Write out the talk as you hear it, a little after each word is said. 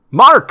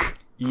Mark!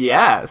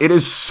 Yes. It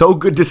is so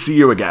good to see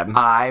you again.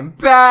 I'm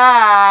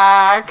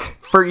back!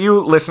 For you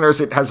listeners,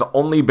 it has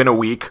only been a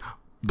week,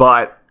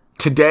 but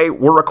today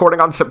we're recording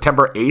on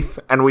September 8th,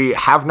 and we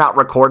have not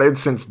recorded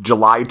since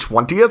July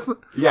 20th.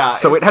 Yeah.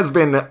 So it has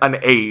been an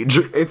age.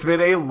 It's been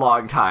a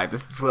long time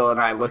since Will and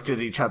I looked at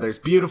each other's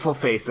beautiful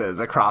faces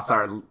across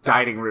our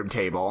dining room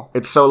table.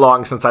 It's so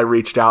long since I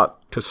reached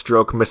out to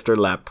stroke Mr.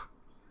 Lepp.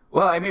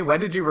 Well, I mean, when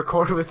did you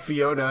record with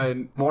Fiona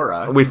and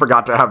Maura? We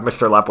forgot to have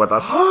Mr. Lepp with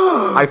us.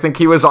 I think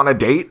he was on a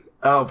date.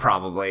 Oh,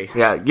 probably.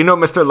 Yeah, you know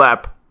Mr.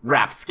 Lepp.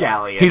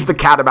 Rapscallion. He's the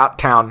cat about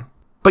town.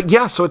 But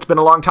yeah, so it's been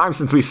a long time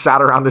since we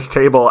sat around this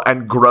table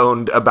and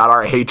groaned about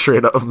our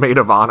hatred of Maid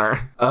of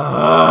Honor.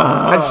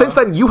 And since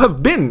then, you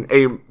have been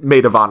a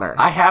Maid of Honor.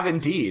 I have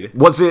indeed.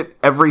 Was it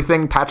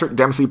everything Patrick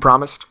Dempsey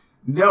promised?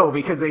 No,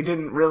 because they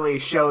didn't really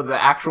show the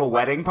actual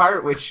wedding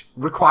part, which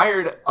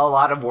required a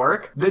lot of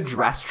work. The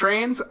dress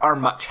trains are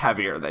much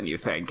heavier than you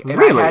think. And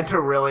Really? I had to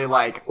really,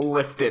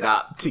 lift it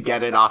up to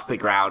get it off the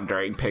ground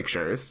during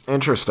pictures.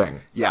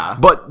 Interesting. Yeah.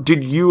 But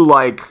did you,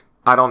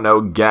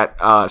 get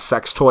a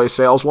sex toy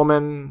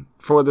saleswoman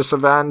for this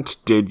event?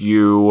 Did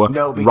you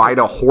No, because- ride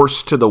a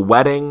horse to the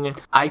wedding?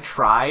 I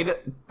tried,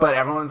 but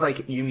everyone's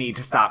like, you need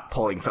to stop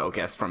pulling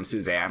focus from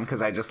Suzanne,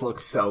 because I just look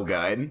so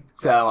good.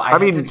 So I had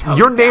to tone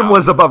your it name down.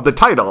 was above the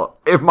title.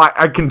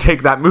 I can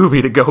take that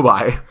movie to go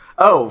by.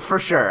 Oh, for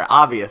sure,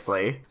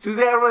 obviously.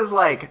 Suzanne was,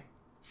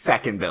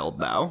 second build,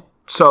 though.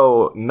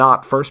 So,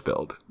 not first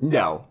build.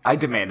 No, I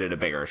demanded a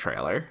bigger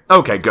trailer.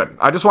 Okay, good.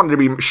 I just wanted to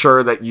be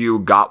sure that you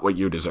got what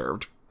you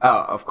deserved.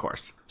 Oh, of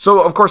course.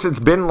 So, of course, it's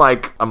been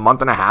a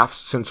month and a half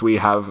since we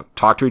have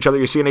talked to each other.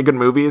 You see any good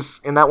movies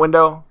in that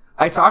window?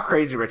 I saw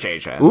Crazy Rich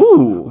Asians.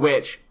 Ooh.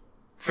 Which,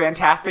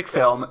 fantastic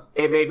film.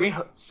 It made me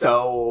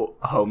so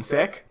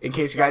homesick. In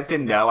case you guys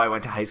didn't know, I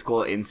went to high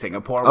school in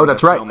Singapore where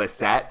that's the right. film is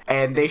set.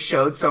 And they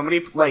showed so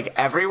many,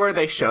 everywhere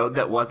they showed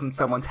that wasn't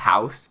someone's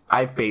house,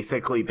 I've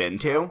basically been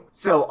to.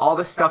 So all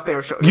the stuff they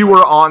were showing... You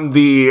were on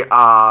the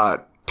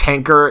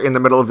tanker in the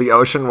middle of the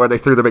ocean where they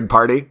threw the big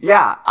party?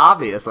 Yeah,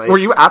 obviously. Were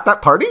you at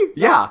that party?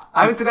 Yeah,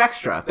 I was an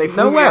extra. They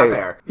flew No me way. out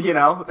there. You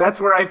know, that's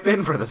where I've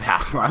been for the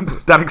past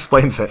month. That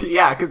explains it.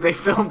 Yeah, because they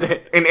filmed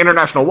it. In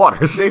international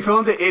waters. They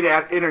filmed it in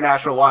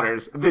international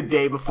waters the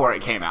day before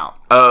it came out.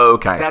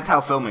 Okay. That's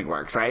how filming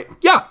works, right?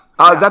 Yeah.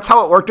 That's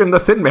how it worked in The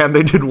Thin Man.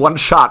 They did one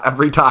shot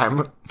every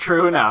time.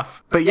 True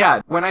enough. But yeah,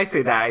 when I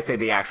say that, I say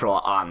the actual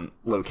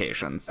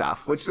on-location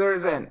stuff, which there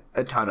isn't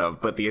a ton of,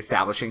 but the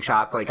establishing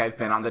shots, I've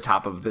been on the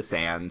top of the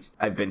sands.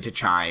 I've been to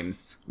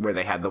Chimes, where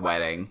they had the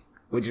wedding,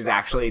 which is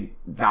actually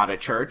not a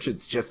church.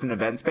 It's just an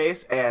event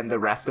space. And the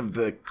rest of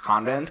the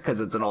convent,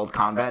 because it's an old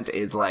convent,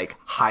 is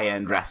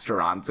high-end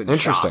restaurants and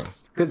Interesting.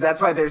 shops. Because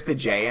that's why there's the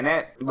J in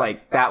it.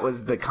 That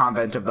was the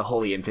convent of the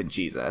Holy Infant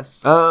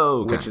Jesus. Oh,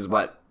 okay. Which is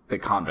what the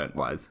convent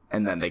was.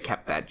 And then they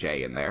kept that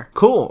J in there.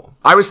 Cool.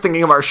 I was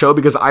thinking of our show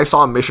because I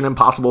saw Mission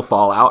Impossible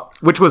Fallout,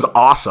 which was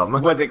awesome.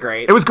 Was it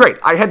great? It was great.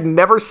 I had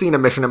never seen a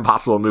Mission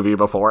Impossible movie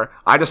before.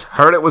 I just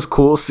heard it was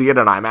cool, see it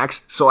in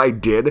IMAX, so I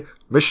did.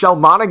 Michelle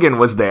Monaghan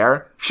was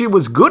there. She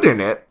was good in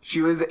it.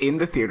 She was in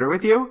the theater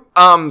with you?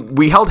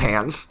 We held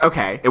hands.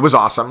 Okay. It was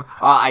awesome.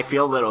 I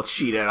feel a little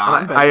cheated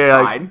on, but it's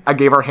fine. I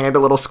gave her hand a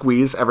little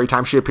squeeze every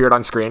time she appeared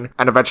on screen,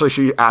 and eventually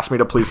she asked me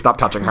to please stop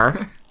touching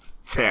her.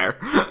 Fair.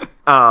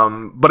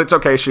 But it's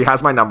okay. She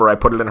has my number. I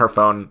put it in her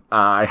phone.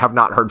 I have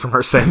not heard from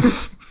her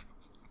since.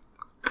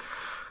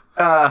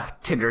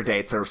 Tinder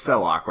dates are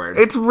so awkward.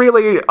 It's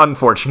really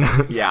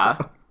unfortunate. Yeah.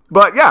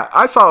 But yeah,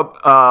 I saw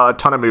a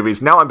ton of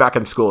movies. Now I'm back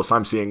in school, so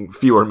I'm seeing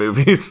fewer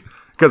movies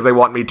because they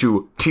want me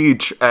to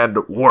teach and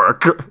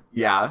work.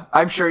 Yeah.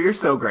 I'm sure you're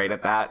so great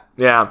at that.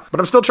 Yeah, but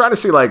I'm still trying to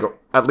see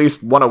at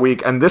least one a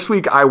week. And this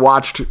week I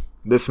watched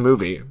this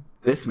movie.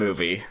 This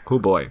movie. Oh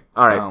boy.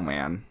 All right. Oh,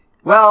 man.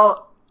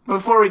 Well,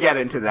 before we get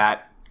into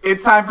that,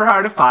 it's time for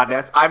Heart of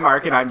Fondness. I'm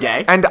Mark and I'm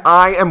gay. And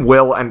I am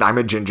Will and I'm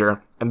a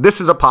ginger. And this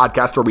is a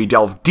podcast where we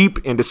delve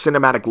deep into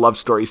cinematic love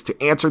stories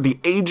to answer the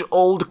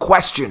age-old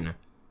question: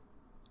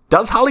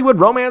 does Hollywood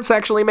romance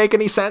actually make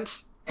any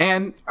sense?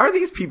 And are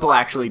these people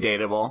actually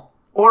dateable?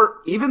 Or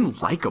even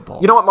likable?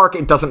 You know what, Mark?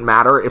 It doesn't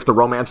matter if the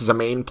romance is a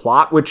main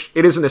plot, which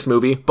it is in this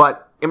movie,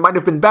 but it might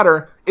have been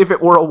better if it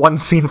were a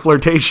one-scene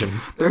flirtation.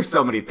 There's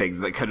so many things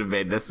that could have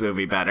made this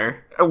movie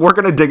better. We're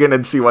going to dig in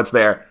and see what's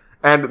there.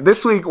 And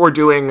this week we're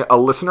doing a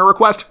listener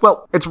request.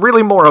 Well, it's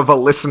really more of a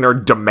listener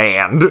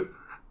demand.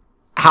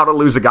 How to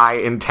Lose a Guy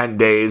in 10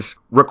 Days,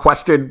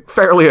 requested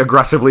fairly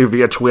aggressively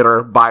via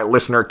Twitter by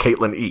listener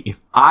Caitlin E.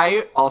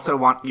 I also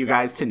want you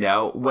guys to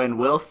know, when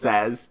Will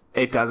says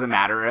it doesn't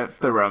matter if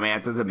the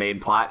romance is a main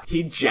plot,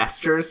 he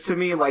gestures to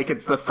me like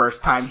it's the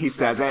first time he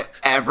says it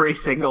every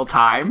single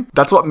time.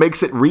 That's what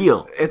makes it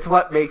real. It's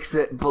what makes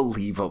it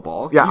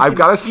believable. Yeah, You I've can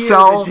got to hear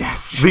sell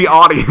gesture. the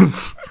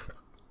audience.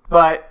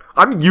 But,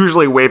 I'm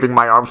usually waving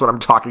my arms when I'm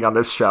talking on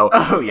this show.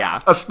 oh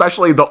yeah,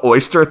 Especially the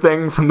oyster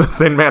thing from the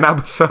Thin Man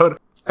episode.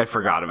 I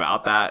forgot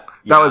about that.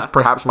 That was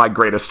perhaps my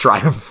greatest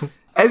triumph.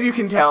 As you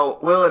can tell,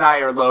 Will and I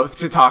are loath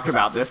to talk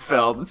about this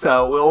film,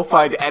 so we'll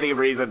find any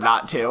reason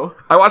not to.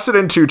 I watched it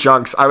in 2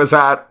 chunks. I was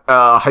at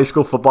a high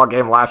school football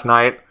game last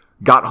night,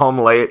 got home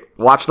late,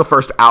 watched the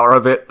first hour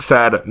of it,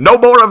 said, no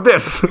more of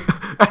this,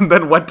 and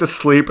then went to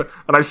sleep,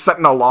 and I set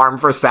an alarm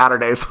for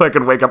Saturday so I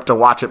could wake up to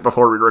watch it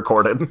before we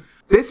recorded.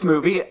 This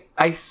movie,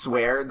 I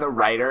swear the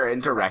writer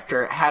and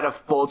director had a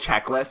full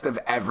checklist of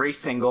every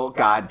single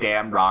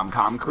goddamn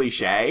rom-com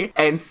cliche,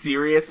 and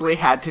seriously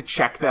had to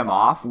check them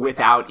off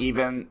without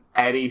even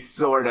any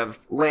sort of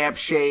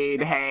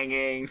lampshade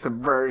hanging,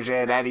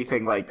 subversion,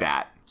 anything like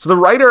that. So the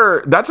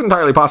writer, that's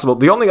entirely possible.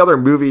 The only other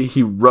movie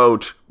he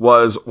wrote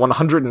was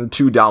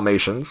 102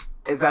 Dalmatians.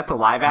 Is that the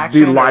live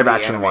action? The live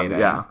action one,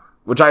 yeah.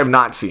 Which I have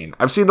not seen.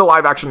 I've seen the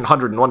live action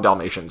 101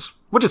 Dalmatians,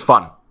 which is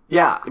fun.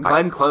 Yeah,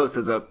 Glenn Close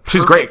is a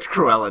She's great.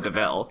 Cruella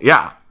DeVille.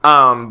 Yeah,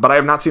 but I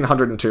have not seen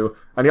 102.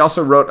 And he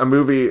also wrote a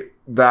movie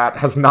that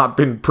has not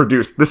been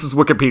produced. This is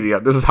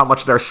Wikipedia. This is how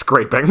much they're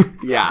scraping.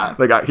 Yeah.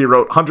 He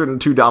wrote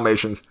 102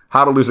 Dalmatians,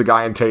 How to Lose a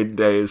Guy in 10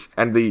 Days,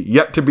 and the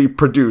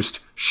yet-to-be-produced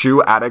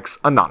Shoe Addicts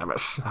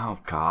Anonymous. Oh,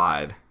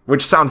 God.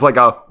 Which sounds like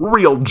a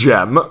real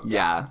gem.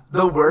 Yeah.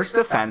 The worst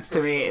offense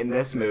to me in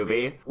this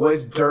movie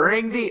was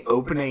during the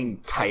opening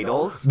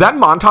titles. That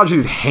montage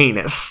is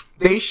heinous.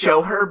 They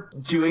show her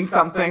doing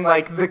something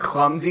like the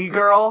clumsy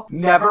girl,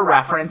 never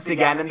referenced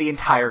again in the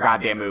entire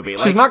goddamn movie.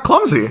 She's not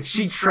clumsy.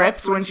 She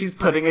trips when she's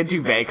putting a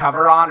duvet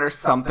cover on or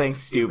something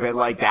stupid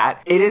like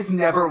that. It is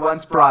never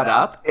once brought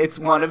up. It's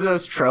one of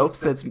those tropes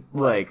that's,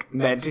 like,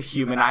 meant to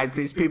humanize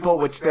these people,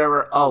 which there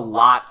were a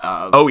lot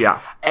of. Oh, yeah.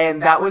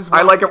 And that was...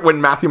 I like it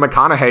when Matthew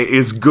McConaughey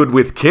is good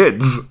with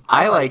kids.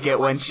 I like it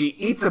when she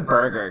eats a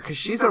burger, because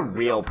she's a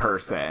real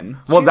person.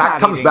 Well, She's that not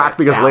comes eating back a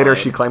because later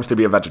salad. she claims to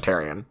be a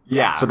vegetarian.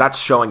 Yeah. So that's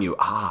showing you,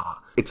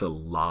 it's a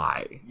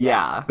lie.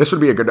 Yeah. This would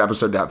be a good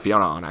episode to have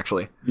Fiona on,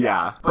 actually.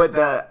 Yeah. But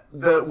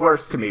the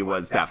worst to me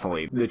was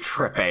definitely the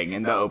tripping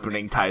in the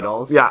opening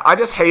titles. Yeah, I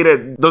just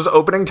hated, those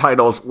opening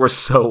titles were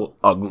so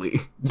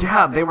ugly.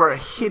 Yeah, they were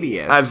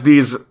hideous. As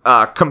these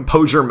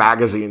composure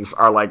magazines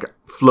are, like,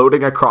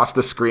 floating across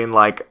the screen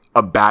like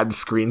a bad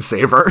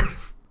screensaver.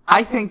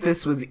 I think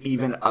this was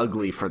even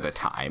ugly for the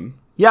time.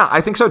 Yeah, I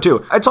think so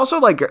too. It's also,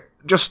 like,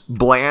 just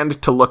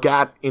bland to look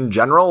at in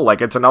general.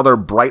 Like, it's another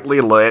brightly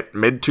lit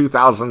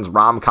mid-2000s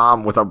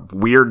rom-com with a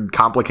weird,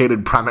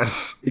 complicated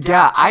premise.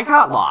 Yeah, I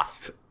got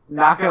lost.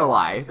 Not gonna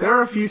lie. There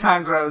were a few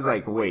times where I was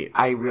like, wait,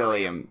 I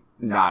really am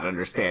not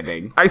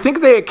understanding. I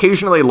think they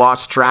occasionally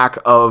lost track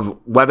of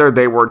whether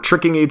they were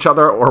tricking each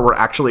other or were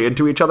actually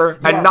into each other.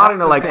 Yeah, and not in a,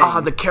 that's like, the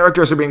thing. the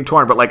characters are being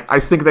torn, but, like, I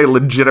think they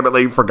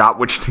legitimately forgot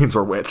which scenes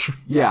were which.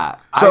 Yeah,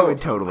 I So- would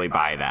totally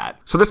buy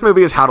that. So this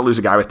movie is How to Lose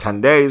a Guy with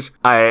 10 Days.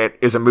 It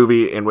is a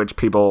movie in which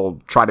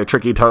people try to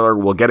trick each other.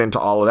 We'll get into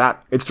all of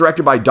that. It's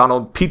directed by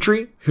Donald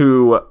Petrie,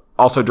 who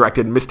also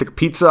directed Mystic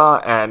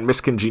Pizza and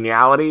Miss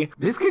Congeniality.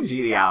 This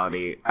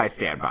Congeniality, I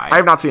stand by. I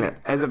have not seen it.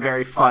 As a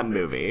very fun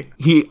movie.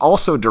 He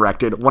also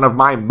directed one of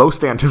my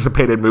most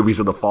anticipated movies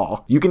of the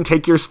fall. You can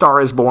take your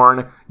Star is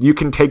Born. You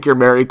can take your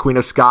Mary Queen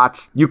of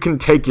Scots. You can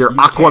take your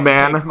Aquaman.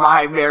 Can't take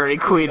my Mary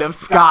Queen of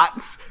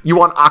Scots. You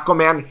want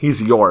Aquaman?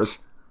 He's yours.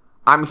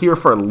 I'm here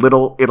for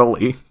Little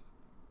Italy.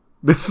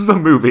 This is a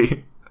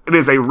movie. It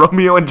is a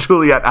Romeo and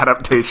Juliet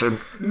adaptation.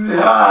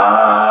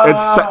 No!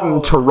 It's set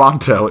in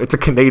Toronto. It's a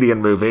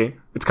Canadian movie.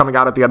 It's coming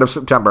out at the end of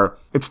September.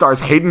 It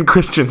stars Hayden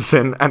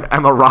Christensen and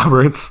Emma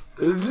Roberts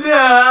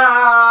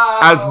No!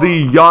 as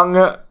the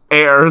young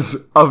heirs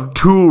of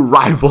 2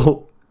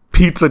 rival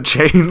pizza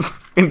chains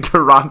in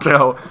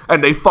Toronto,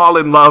 and they fall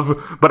in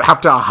love but have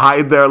to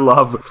hide their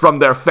love from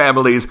their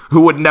families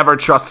who would never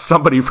trust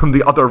somebody from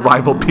the other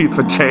rival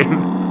pizza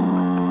chain.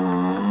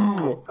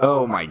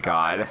 Oh my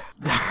god.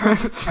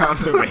 That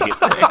sounds amazing.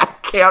 I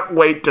can't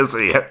wait to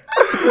see it.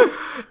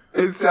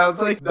 It sounds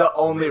like the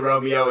only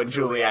Romeo and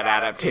Juliet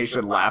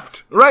adaptation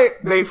left. Right?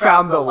 They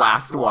found the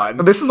last one.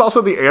 This is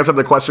also the answer to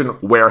the question,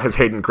 where has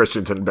Hayden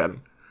Christensen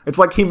been? It's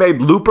like he made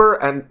Jumper.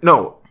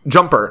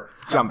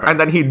 Jumper. And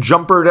then he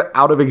jumpered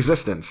out of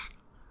existence,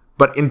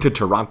 but into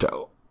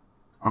Toronto.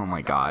 Oh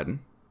my god.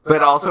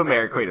 But also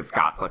Mary Queen of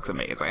Scots looks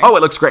amazing. Oh, it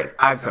looks great.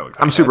 I'm so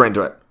excited. I'm super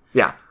into it.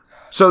 Yeah.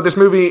 So this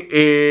movie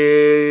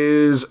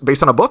is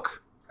based on a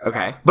book,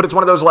 Okay. but it's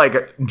one of those,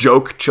 like,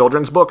 joke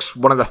children's books.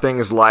 One of the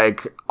things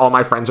like All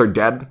My Friends Are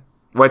Dead,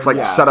 where it's, like,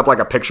 Yeah. set up like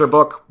a picture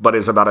book, but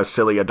is about a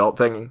silly adult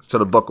thing. So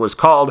the book was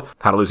called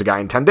How to Lose a Guy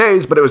in 10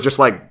 Days, but it was just,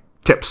 like,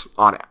 tips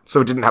on it.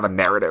 So it didn't have a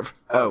narrative.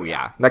 Oh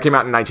yeah. And that came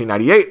out in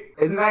 1998.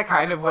 Isn't that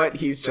kind of what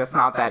He's Just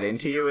Not That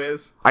Into You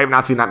is? I have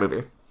not seen that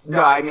movie.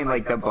 No, I mean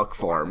like the book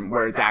form,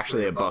 where it's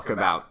actually a book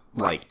about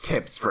like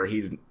tips for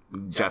He's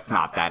Just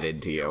Not That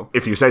Into You.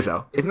 If you say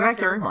so. Isn't that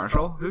Gary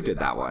Marshall? Who did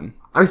that one?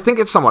 I think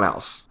it's someone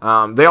else.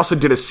 They also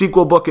did a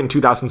sequel book in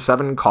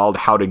 2007 called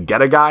How to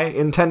Get a Guy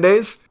in 10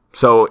 Days.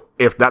 So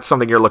if that's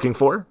something you're looking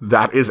for,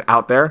 that is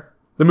out there.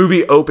 The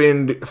movie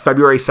opened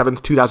February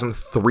 7th,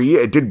 2003.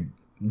 It did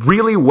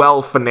really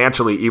well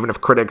financially, even if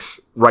critics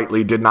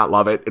rightly did not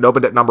love it. It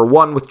opened at number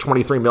 1 with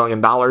 $23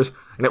 million,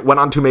 and it went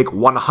on to make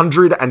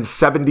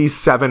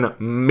 $177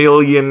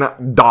 million.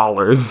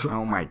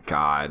 Oh my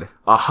god.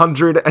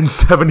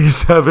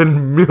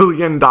 $177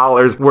 million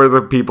worth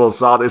of people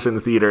saw this in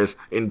theaters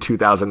in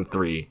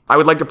 2003. I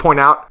would like to point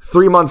out,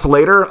 3 months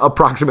later,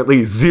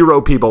 approximately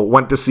 0 people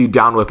went to see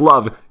Down with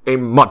Love, a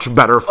much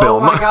better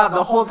film. Oh my god,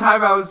 the whole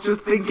time I was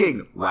just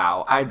thinking,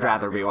 wow, I'd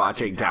rather be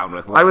watching Down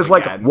with Love I was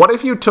again. like, what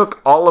if you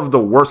took all of the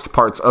worst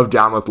parts of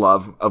Down with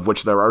Love, of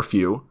which there are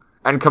few,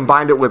 and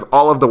combined it with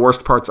all of the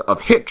worst parts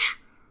of Hitch,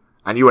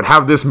 and you would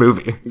have this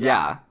movie.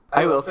 Yeah.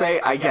 I will say,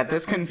 I get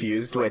this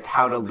confused with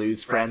How to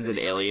Lose Friends and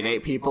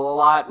Alienate People a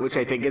lot, which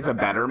I think is a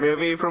better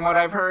movie from what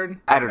I've heard.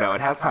 I don't know,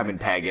 it has Simon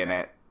Pegg in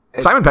it.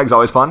 Simon Pegg's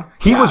always fun.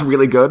 He Yeah. was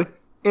really good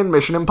in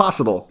Mission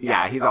Impossible.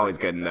 Yeah, he's always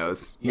good in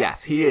those.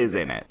 Yes, he is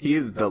in it. He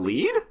is the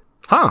lead?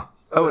 Huh.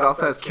 Oh, it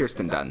also has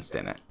Kirsten Dunst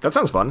in it. That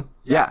sounds fun.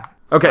 Yeah.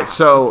 Okay, Wow,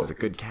 so... this is a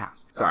good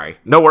cast. Sorry.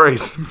 No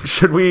worries.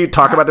 Should we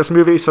talk about this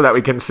movie so that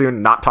we can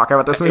soon not talk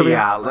about this movie?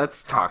 Yeah,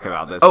 let's talk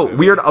about this Oh, movie.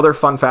 weird other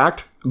fun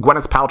fact.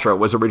 Gwyneth Paltrow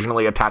was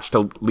originally attached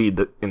to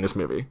lead in this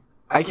movie.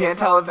 I can't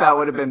tell if that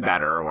would have been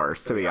better or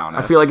worse, to be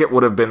honest. I feel like it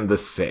would have been the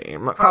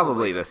same.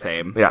 Probably the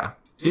same. Yeah.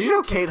 Did you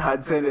know Kate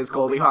Hudson is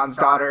Goldie Hawn's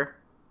daughter?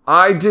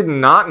 I did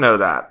not know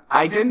that.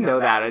 I didn't know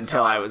that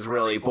until I was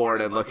really bored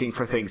and looking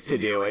for things to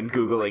do and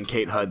Googling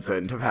Kate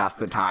Hudson to pass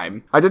the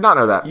time. I did not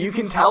know that. You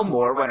can tell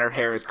more when her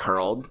hair is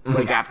curled,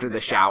 like after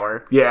the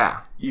shower. Yeah.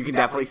 You can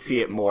definitely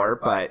see it more,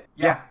 but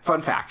yeah,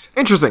 fun fact.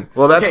 Interesting.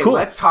 Well, that's Okay, cool.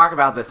 let's talk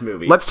about this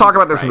movie. Let's talk Jesus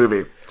about this Christ.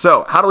 movie.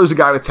 So, How to Lose a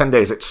Guy with 10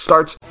 Days. It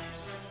starts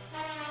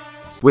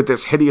with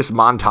this hideous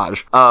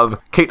montage of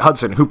Kate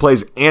Hudson, who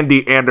plays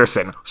Andy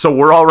Anderson. So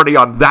we're already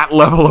on that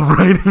level of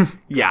writing.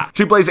 Yeah.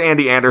 She plays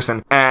Andy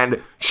Anderson,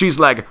 and she's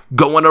like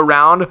going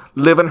around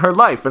living her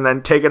life and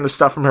then taking the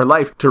stuff from her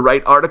life to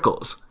write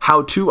articles,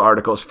 how-to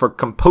articles for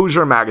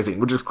Composure magazine,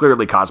 which is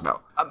clearly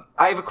Cosmo.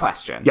 I have a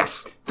question.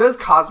 Yes. Does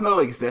Cosmo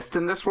exist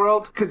in this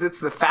world? Because it's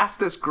the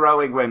fastest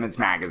growing women's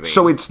magazine.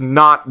 So it's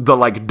not the,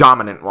 like,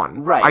 dominant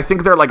one. Right. I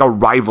think they're like a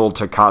rival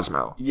to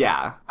Cosmo.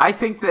 yeah. I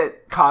think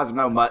that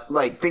Cosmo,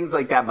 things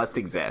like that must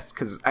exist.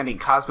 Because, I mean,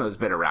 Cosmo's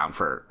been around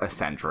for a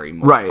century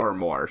Right. or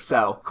more.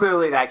 So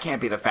clearly that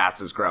can't be the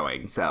fastest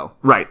growing. So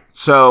Right.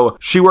 So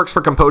she works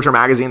for Composure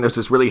magazine. There's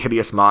this really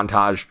hideous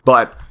montage,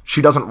 but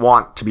she doesn't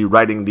want to be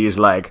writing these,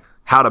 like,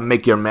 how to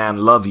make your man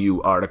love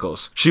you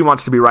articles. She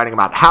wants to be writing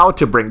about how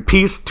to bring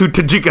peace to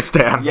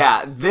Tajikistan.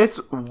 yeah, this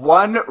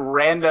one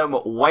random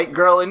white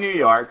girl in New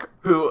York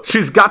who...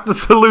 She's got the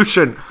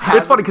solution.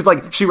 It's funny because,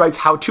 like, she writes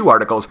how-to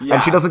articles, Yeah.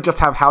 and she doesn't just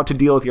have how to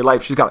deal with your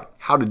life. She's got, like,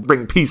 how to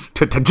bring peace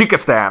to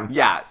Tajikistan.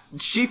 Yeah,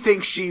 she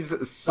thinks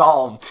she's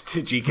solved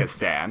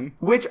Tajikistan.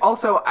 Which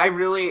also, I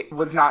really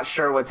was not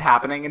sure what's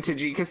happening in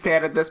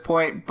Tajikistan at this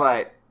point,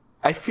 but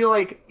I feel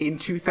like in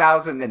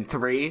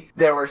 2003,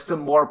 there were some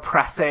more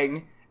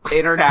pressing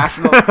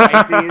international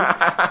crises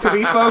to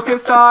be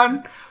focused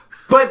on.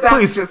 But that's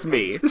Please. just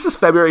me. This is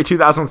February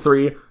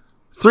 2003.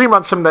 3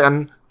 months from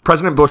then,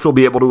 President Bush will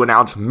be able to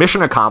announce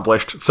mission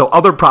accomplished, so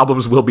other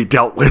problems will be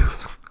dealt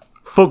with.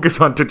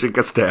 Focus on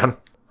Tajikistan.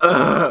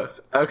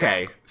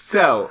 Okay,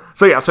 so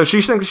So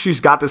she thinks she's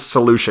got this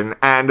solution,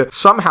 and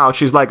somehow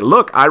she's like,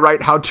 look, I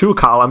write how-to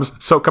columns,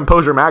 so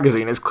Composure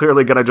magazine is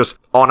clearly gonna just,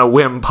 on a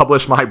whim,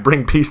 publish my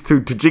Bring Peace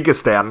to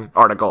Tajikistan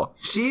article.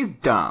 she's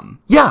dumb.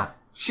 Yeah.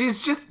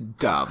 She's just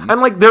dumb. And,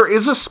 like, there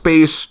is a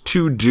space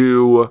to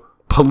do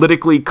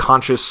politically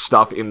conscious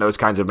stuff in those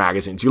kinds of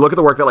magazines. You look at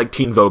the work that, like,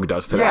 Teen Vogue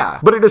does today. Yeah.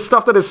 But it is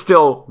stuff that is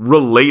still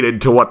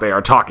related to what they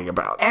are talking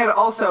about. And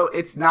also,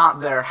 it's not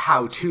their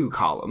how-to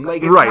column.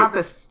 Like, it's Right. not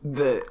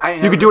I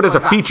know You could do it this as a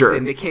one's not feature.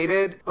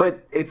 syndicated,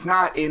 but it's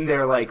not in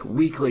their, like,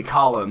 weekly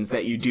columns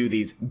that you do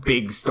these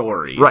big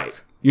stories.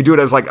 Right. You do it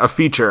as, like, a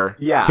feature.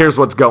 Yeah. Here's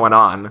what's going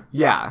on.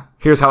 Yeah.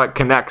 Here's how it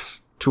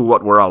connects to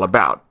what we're all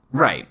about.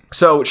 Right.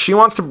 So she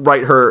wants to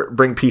write her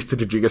Bring Peace to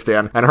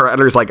Tajikistan, and her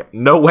editor's like,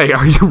 no way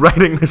are you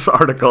writing this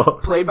article.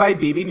 Played by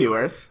Bebe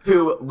Neuwirth,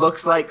 who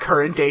looks like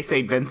current-day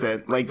St.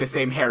 Vincent, like the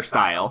same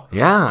hairstyle,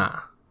 Yeah.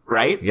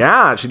 right?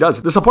 Yeah, she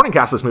does. The supporting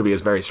cast of this movie is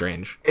very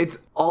strange. It's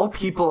all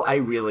people I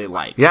really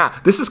like. Yeah,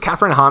 this is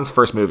Catherine Hahn's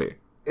first movie.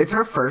 It's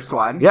her first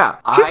one. Yeah,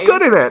 she's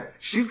good at it.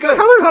 She's good.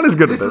 Catherine Hahn is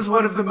good at This this. is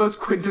one of the most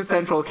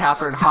quintessential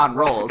Catherine Hahn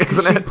roles. 'Cause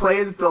Isn't she it?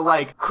 plays the,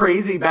 like,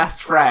 crazy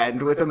best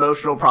friend with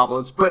emotional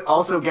problems, but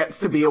also gets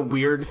to be a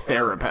weird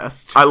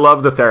therapist. I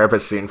love the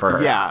therapist scene for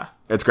her. Yeah.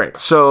 It's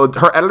great. So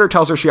her editor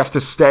tells her she has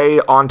to stay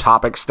on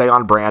topic, stay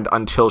on brand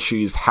until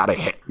she's had a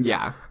hit.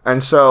 Yeah.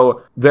 And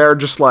so they're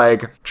just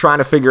like trying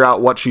to figure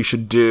out what she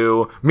should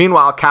do.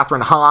 Meanwhile,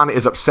 Catherine Hahn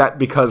is upset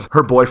because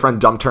her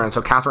boyfriend dumped her. And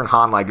so Catherine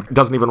Hahn like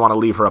doesn't even want to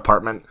leave her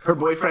apartment. Her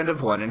boyfriend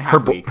of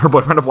 1.5 weeks. Her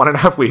boyfriend of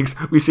 1.5 weeks.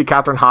 We see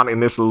Catherine Hahn in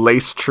this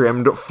lace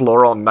trimmed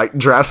floral night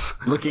dress.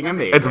 Looking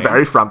amazing. It's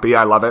very frumpy.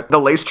 I love it. The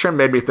lace trim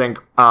made me think,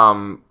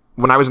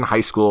 when I was in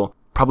high school,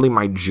 probably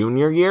my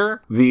junior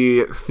year,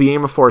 the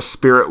theme for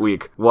Spirit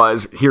Week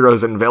was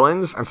heroes and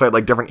villains. And so I had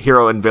like different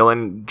hero and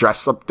villain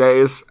dress up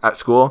days at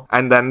school.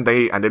 And then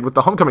they ended with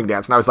the homecoming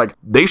dance. And I was like,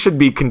 they should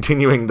be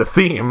continuing the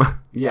theme.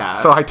 Yeah.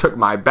 So I took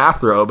my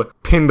bathrobe,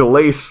 pinned a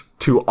lace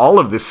to all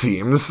of the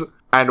seams,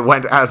 and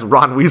went as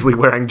Ron Weasley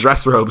wearing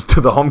dress robes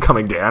to the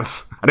homecoming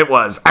dance. And it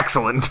was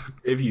excellent.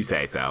 If you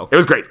say so. It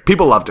was great.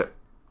 People loved it.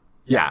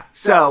 Yeah.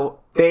 So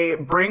they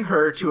bring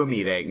her to a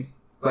meeting.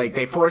 Like,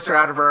 they force her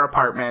out of her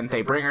apartment,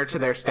 they bring her to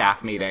their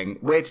staff meeting,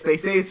 which they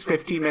say is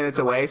 15 minutes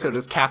away, so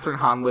does Catherine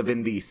Hahn live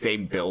in the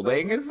same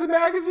building as the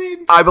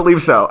magazine? I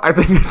believe so. I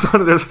think it's one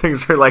of those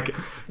things where, like,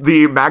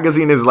 the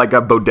magazine is like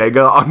a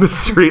bodega on the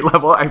street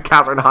level, and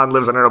Catherine Hahn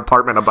lives in an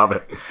apartment above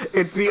it.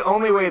 It's the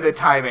only way the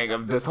timing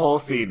of this whole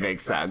scene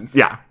makes sense.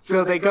 Yeah.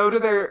 So they go to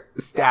their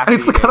staff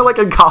It's meeting. kind of like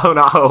in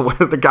Kaho'olaho,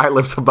 where the guy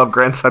lives above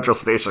Grand Central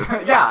Station.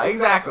 Yeah,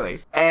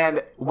 exactly.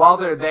 And while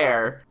they're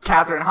there,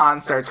 Catherine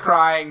Hahn starts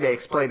crying. They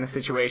explain the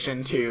situation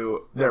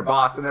to their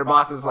boss, and their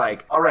boss is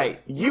like, all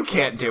right, you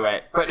can't do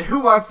it, but who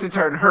wants to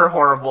turn her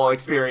horrible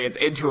experience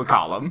into a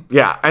column?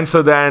 Yeah, and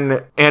so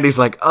then Andy's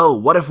like, oh,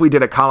 what if we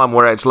did a column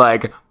where it's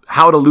like,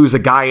 how to lose a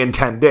guy in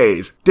 10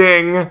 days?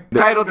 Ding!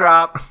 Title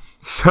drop.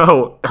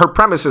 So her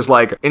premise is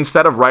like,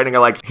 instead of writing it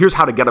like, here's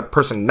how to get a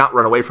person not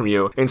run away from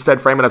you, instead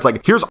frame it as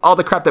like, here's all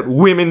the crap that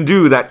women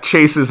do that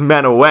chases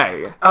men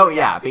away. Oh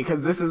yeah,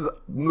 because this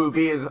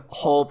movie's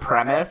whole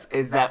premise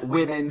is that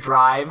women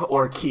drive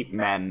or keep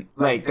men.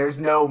 Like, there's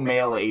no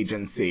male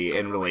agency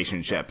in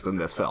relationships in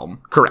this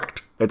film.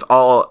 Correct. It's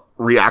all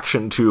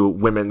reaction to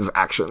women's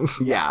actions.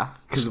 Yeah,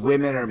 because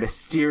women are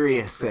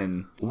mysterious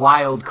and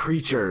wild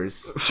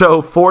creatures.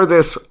 So for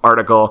this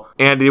article,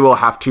 Andy will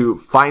have to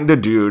find a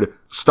dude,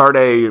 start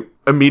a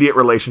immediate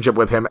relationship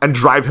with him, and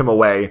drive him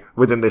away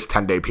within this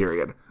 10-day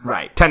period.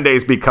 Right. 10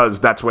 days because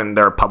that's when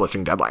their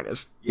publishing deadline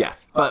is.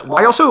 Yes. But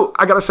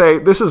I gotta say,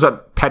 this is a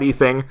petty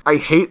thing. I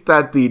hate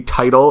that the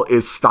title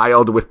is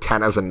styled with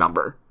 10 as a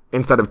number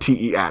instead of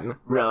TEN.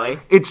 Really?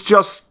 It's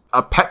just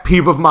a pet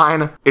peeve of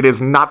mine. It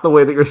is not the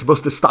way that you're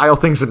supposed to style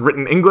things in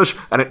written English,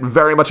 and it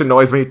very much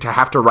annoys me to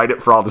have to write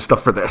it for all the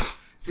stuff for this.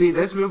 See,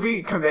 this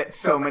movie commits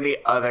so many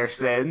other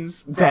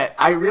sins that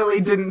I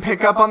really didn't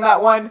pick up on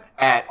that one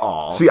at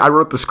all. See, I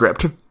wrote the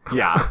script,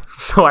 Yeah.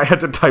 so I had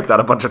to type that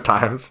a bunch of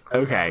times.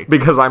 Okay.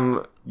 Because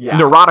I'm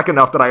neurotic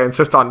enough that I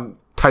insist on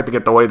typing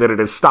it the way that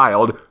it is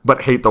styled,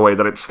 but hate the way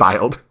that it's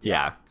styled.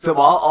 Yeah. So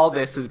while all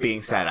this is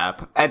being set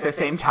up, at the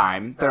same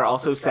time, they're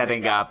also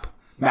setting up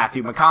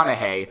Matthew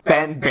McConaughey,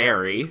 Ben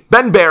Barry.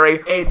 Ben Barry.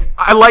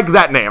 I like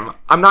that name.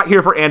 I'm not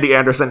here for Andy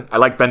Anderson. I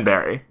like Ben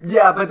Barry.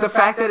 Yeah, but the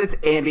fact that it's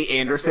Andy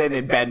Anderson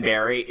and Ben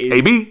Barry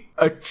is AB?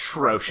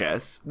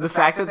 atrocious. The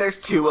fact that there's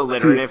two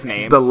alliterative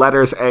names. The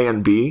letters A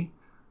and B,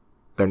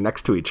 they're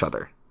next to each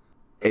other.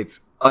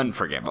 It's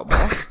unforgivable.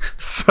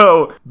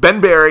 So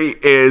Ben Barry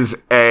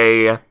is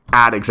a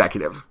ad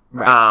executive,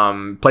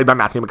 Right. played by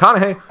Matthew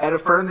McConaughey. At a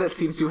firm that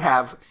seems to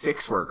have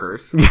 6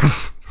 workers.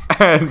 Yes,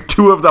 and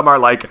 2 of them are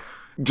like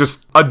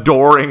just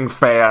adoring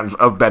fans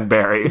of Ben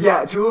Barry.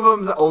 Yeah, 2 of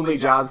them's only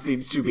job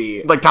seems to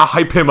be Like to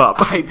hype him up.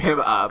 hype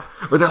him up.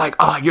 Where they're like,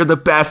 oh, you're the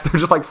best. They're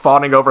just like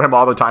fawning over him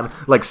all the time.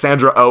 Like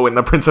Sandra Oh in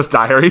The Princess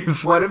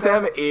Diaries. One of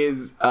them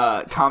is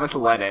Thomas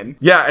Lennon.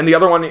 Yeah, and the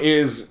other one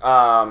is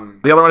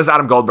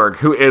Adam Goldberg,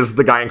 who is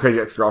the guy in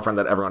Crazy Ex-Girlfriend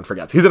that everyone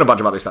forgets. He's in a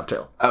bunch of other stuff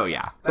too. Oh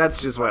yeah,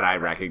 that's just what I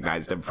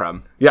recognized him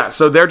from. Yeah,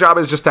 so their job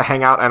is just to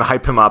hang out and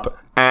hype him up.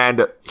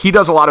 And he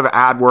does a lot of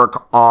ad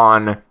work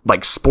on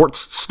like sports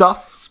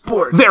stuff.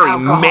 Sports, very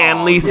alcohol,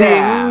 manly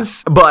yeah.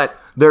 things. But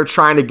they're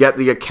trying to get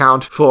the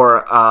account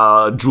for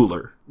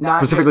jeweler. Not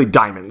specifically just-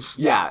 diamonds.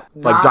 Yeah,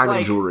 Like not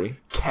diamond jewelry.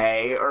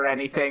 Kay or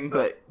anything,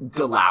 but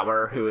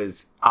DeLauer, who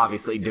is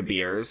obviously De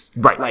Beers,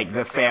 Right. Like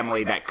the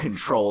family that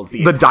controls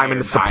the The entire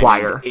diamond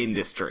supplier.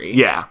 industry.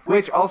 Yeah.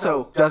 Which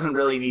also doesn't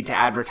really need to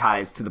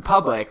advertise to the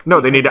public.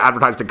 No, they need because to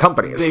advertise to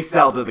companies. They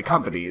sell to the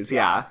companies,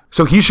 yeah.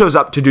 So he shows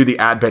up to do the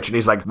ad pitch, and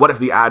he's like, what if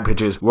the ad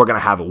pitch is, we're going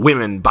to have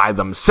women buy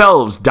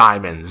themselves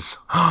diamonds?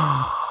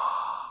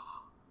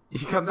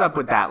 He comes up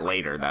with that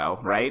later, though,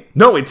 right?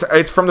 No, it's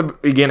from the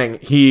beginning.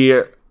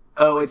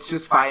 Oh, it's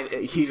just fine.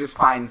 He just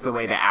finds the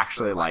way to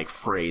actually like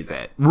phrase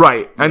it.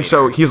 Right. And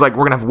so he's like,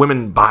 we're going to have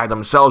women buy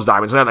themselves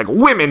diamonds. And they're like,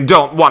 women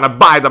don't want to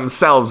buy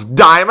themselves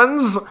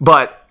diamonds.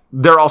 But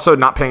they're also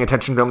not paying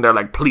attention to him. They're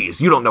like, please,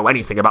 you don't know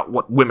anything about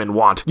what women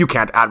want. You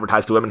can't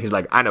advertise to women. He's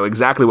like, I know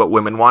exactly what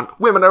women want.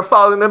 Women are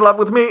falling in love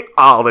with me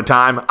all the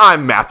time.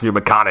 I'm Matthew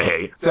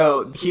McConaughey.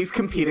 So he's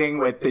competing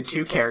with the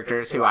 2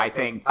 characters who I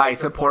think I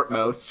support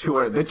most, who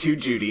are the 2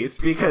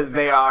 Judys, because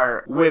they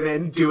are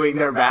women doing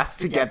their best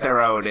to get their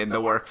own in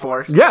the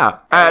workforce. Yeah.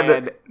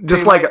 And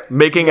just they like might-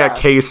 making yeah. a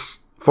case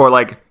for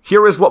like,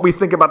 here is what we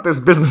think about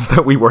this business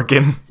that we work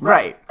in.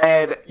 Right.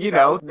 And,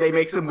 they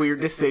make some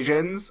weird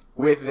decisions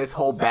with this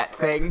whole bet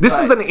thing. This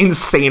is an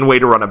insane way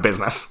to run a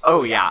business.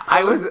 Oh, yeah.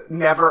 I was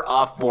never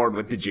off board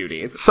with the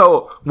Judys.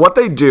 So what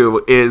they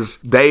do is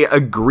they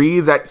agree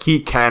that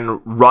he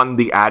can run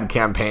the ad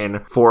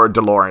campaign for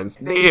DeLorean.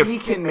 He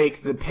can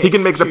make the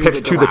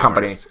pitch to the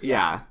company.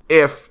 Yeah.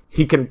 If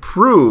he can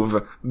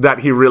prove that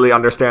he really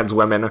understands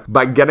women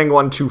by getting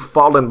one to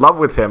fall in love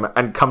with him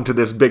and come to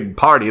this big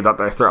party that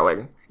they're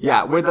throwing.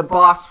 Yeah, where the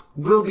boss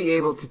will be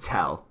able to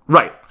tell.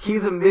 Right.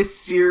 He's a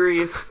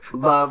mysterious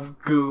love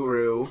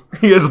guru.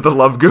 He is the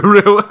love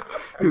guru.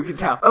 Who can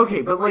tell?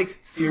 Okay, but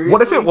seriously?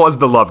 What if it was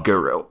the love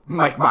guru?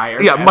 Mike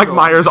Myers. Yeah, Mike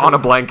Myers on a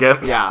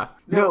blanket. Yeah.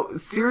 No,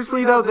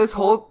 seriously though, this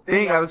whole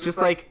thing, I was just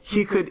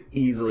he could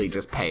easily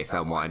just pay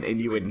someone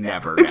and you would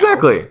never know.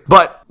 Exactly.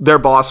 But their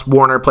boss,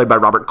 Warner, played by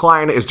Robert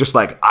Klein, is just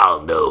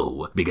I'll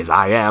know, because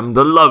I am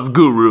the love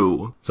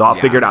guru. So I'll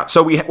figure it out.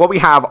 So what we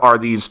have are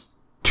these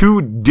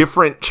two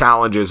different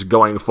challenges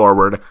going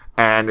forward,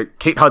 and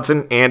Kate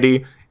Hudson,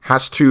 Andy,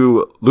 has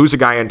to lose a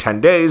guy in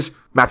 10 days.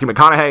 Matthew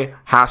McConaughey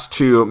has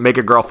to make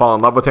a girl fall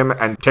in love with him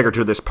and take her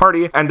to this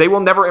party, and they will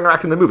never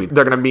interact in the movie.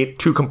 They're going to meet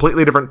two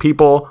completely different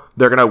people.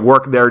 They're going to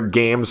work their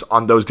games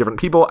on those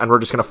different people, and we're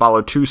just going to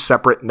follow two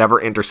separate, never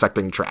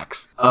intersecting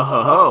tracks.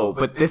 Oh,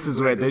 but this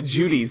is where the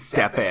Judys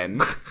step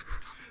in.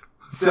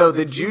 So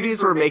the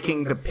Judys were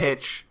making the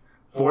pitch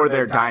for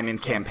their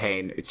Diamond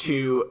campaign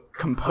to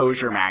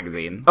Composure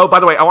magazine. Oh,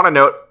 by the way, I want to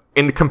note,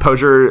 in the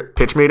Composure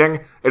pitch meeting,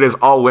 it is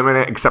all women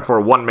except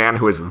for one man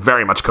who is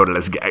very much coded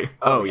as gay.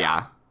 Oh,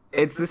 yeah.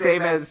 It's the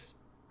same as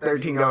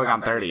 13 going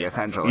on 30,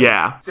 essentially.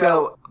 Yeah.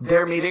 So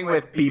they're meeting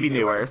with Bebe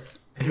Neuwirth,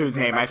 whose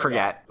name I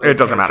forget. It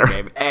doesn't matter.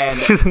 And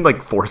she's in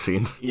 4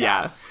 scenes.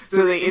 Yeah.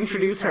 So they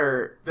introduce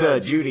her, the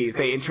Judys,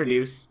 they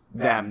introduce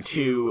them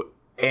to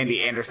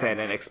Andy Anderson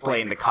and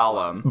explain the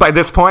column. By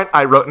this point,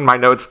 I wrote in my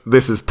notes,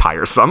 this is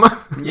tiresome.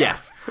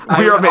 Yes.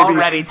 We are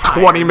maybe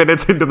 20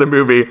 minutes into the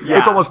movie. Yeah.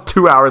 It's almost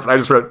 2 hours, and I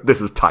just wrote, this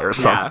is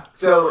tiresome. Yeah.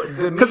 So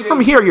because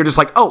from here, you're just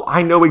oh,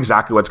 I know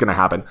exactly what's going to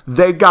happen.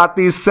 They got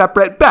these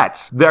separate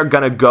bets. They're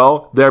going to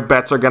go. Their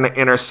bets are going to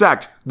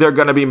intersect. They're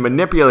going to be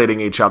manipulating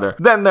each other.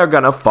 Then they're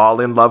going to fall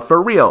in love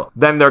for real.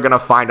 Then they're going to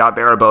find out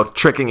they are both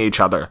tricking each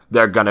other.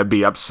 They're going to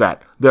be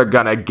upset. They're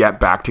going to get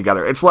back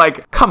together. It's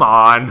come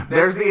on.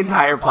 There's the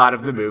entire plot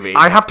of the movie.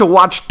 I have to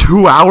watch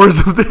 2 hours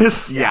of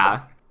this?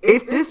 Yeah.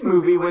 If this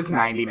movie was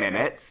 90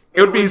 minutes,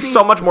 it would be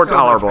so much more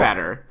tolerable. Much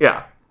better.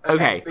 Yeah.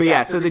 Okay, but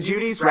yeah, so the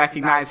Judys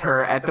recognize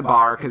her at the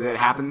bar, because it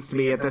happens to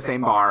be at the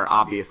same bar,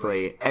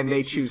 obviously, and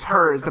they choose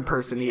her as the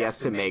person he has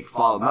to make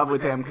fall in love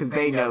with him, because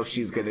they know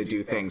she's going to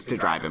do things to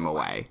drive him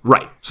away.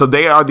 Right. So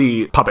they are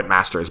the puppet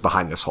masters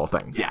behind this whole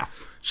thing.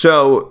 Yes.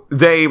 So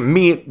they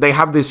meet, they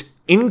have this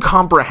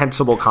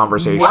incomprehensible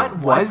conversation. What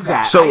was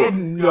that? So I had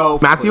no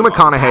Matthew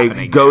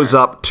McConaughey goes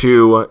up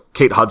to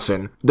Kate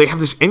Hudson. They have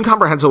this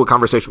incomprehensible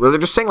conversation where they're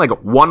just saying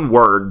one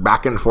word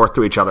back and forth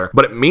to each other,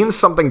 but it means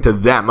something to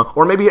them,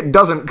 or maybe it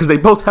doesn't, because they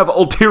both have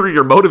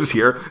ulterior motives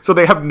here, so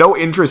they have no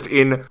interest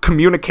in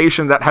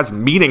communication that has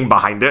meaning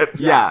behind it.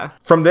 Yeah.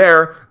 From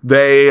there,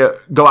 they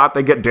go out,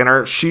 they get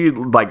dinner. She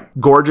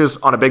gorges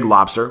on a big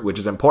lobster, which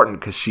is important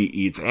because she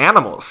eats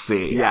animals,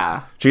 see?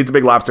 Yeah. She eats a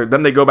big lobster.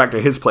 Then they go back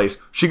to his place.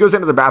 She goes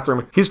into the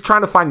bathroom. He's trying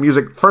to find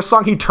music. First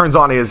song he turns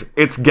on is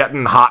It's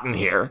Getting Hot in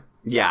Here.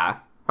 Yeah.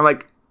 I'm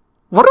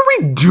what are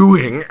we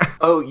doing?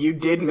 Oh, you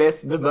did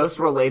miss the most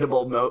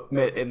relatable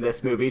moment in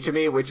this movie to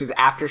me, which is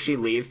after she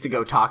leaves to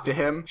go talk to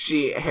him,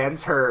 she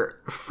hands her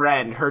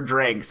friend her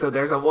drink. So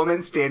there's a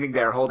woman standing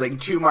there holding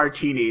 2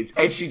 martinis,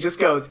 and she just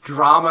goes,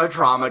 drama,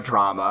 drama,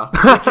 drama,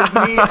 which is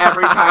me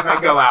every time I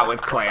go out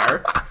with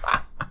Claire.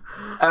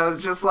 I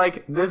was just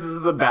this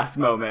is the best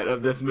moment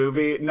of this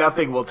movie.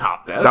 Nothing will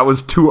top this. That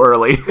was too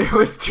early. It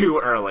was too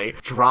early.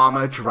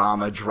 Drama,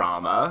 drama,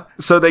 drama.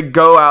 So they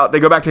go out, they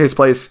go back to his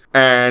place,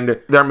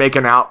 and they're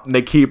making out, and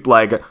they keep,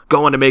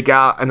 going to make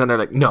out, and then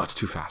they're no, it's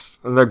too fast.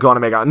 And they're going to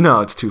make out,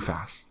 no, it's too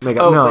fast. Make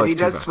out, no, but he it's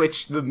too does fast.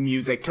 switch the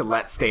music to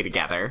Let's Stay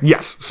Together.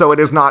 Yes, so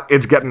it is not,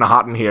 it's getting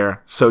hot in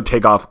here, so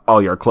take off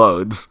all your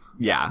clothes.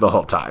 Yeah. The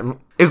whole time.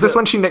 Is this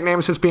when she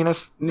nicknames his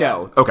penis?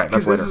 No. Okay, that's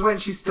because later. this is when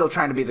she's still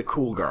trying to be the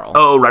cool girl.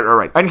 Oh,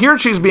 right. And here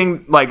she's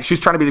being,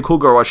 she's trying to be the cool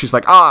girl while she's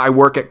I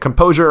work at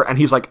Composure, and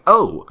he's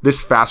oh,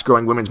 this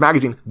fast-growing women's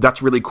magazine,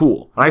 that's really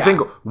cool. And I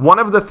think one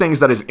of the things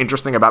that is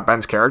interesting about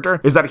Ben's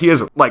character is that he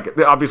is,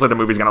 obviously the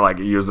movie's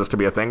gonna, use this to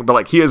be a thing,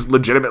 but, he is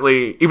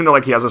legitimately, even though,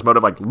 he has this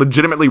motive,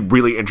 legitimately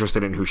really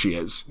interested in who she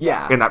is.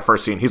 Yeah. In that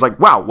first scene. He's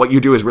wow, what you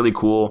do is really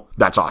cool,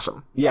 that's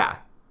awesome. Yeah.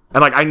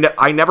 And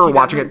I never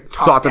watching it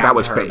thought that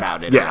was fake.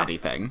 About it or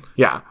anything.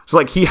 Yeah.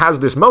 So he has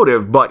this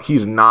motive, but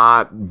he's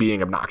not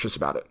being obnoxious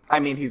about it. I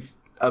mean, he's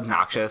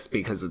obnoxious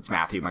because it's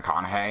Matthew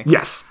McConaughey.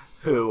 Yes.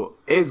 Who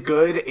is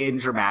good in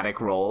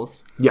dramatic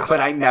roles. Yes. But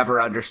I never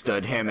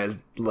understood him as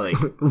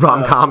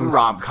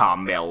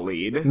rom-com male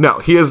lead. No,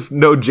 he is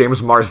no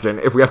James Marsden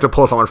if we have to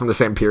pull someone from the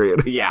same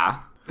period. Yeah.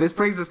 This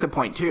brings us to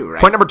point 2,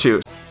 right? Point number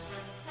 2.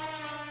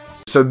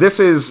 So this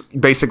is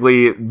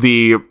basically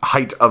the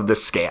height of the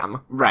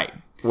scam. Right.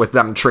 with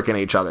them tricking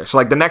each other. So,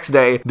 like, the next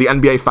day, the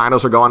NBA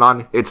Finals are going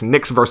on. It's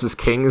Knicks versus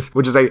Kings,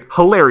 which is a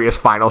hilarious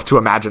finals to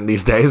imagine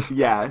these days.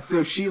 Yeah,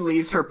 so she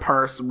leaves her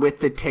purse with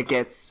the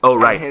tickets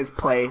right. at his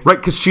place. Right,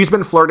 because she's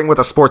been flirting with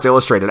a Sports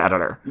Illustrated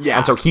editor. Yeah.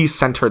 And so he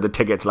sent her the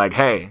tickets like,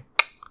 hey,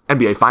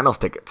 NBA Finals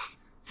tickets.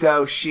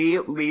 So she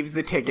leaves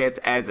the tickets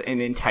as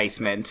an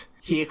enticement.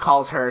 He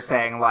calls her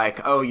saying,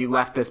 like, oh, you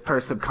left this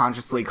purse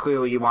subconsciously.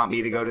 Clearly you want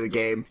me to go to the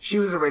game. She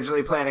was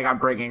originally planning on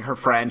bringing her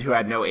friend who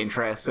had no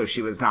interest, so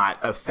she was not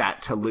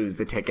upset to lose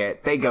the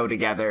ticket. They go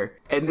together,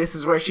 and this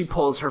is where she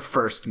pulls her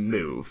first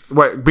move.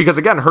 Right, because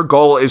again, her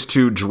goal is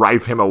to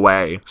drive him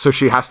away, so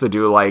she has to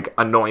do, like,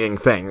 annoying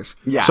things.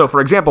 Yeah. So,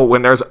 for example,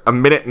 when there's a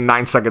minute and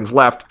 9 seconds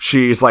left,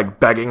 she's, like,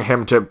 begging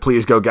him to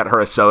please go get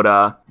her a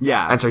soda.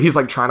 Yeah. And so he's,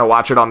 like, trying to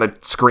watch it on the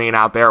screen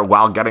out there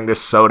while getting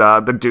this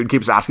soda. The dude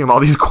keeps asking him all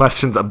these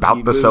questions about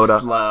the soda.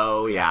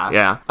 Slow, yeah.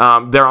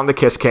 Yeah. They're on the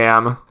kiss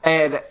cam.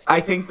 And I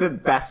think the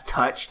best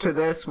touch to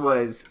this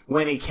was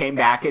when he came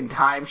back in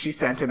time, she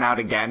sent him out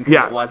again because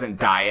Yeah. it wasn't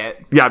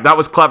diet. Yeah, that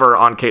was clever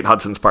on Kate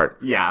Hudson's part.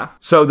 Yeah.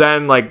 So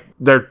then, like,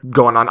 they're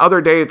going on other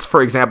dates.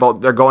 For example,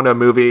 they're going to a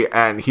movie,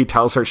 and he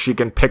tells her she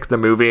can pick the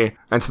movie.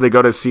 And so they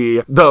go to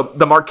see...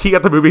 The marquee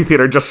at the movie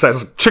theater just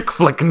says Chick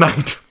Flick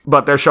Night.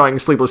 But they're showing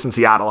Sleepless in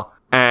Seattle.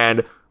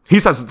 And he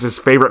says it's his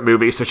favorite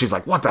movie, so she's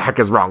like, what the heck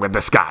is wrong with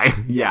this guy?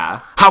 Yeah.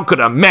 How could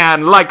a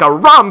man like a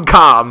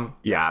rom-com?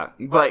 Yeah.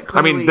 But I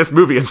clearly... mean, this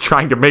movie is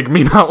trying to make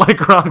me not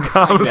like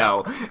rom-coms.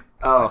 No.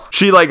 Oh.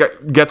 She,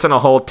 like, gets in a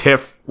whole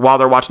tiff while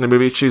they're watching the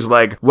movie. She's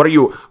like, what are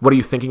you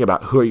thinking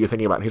about? Who are you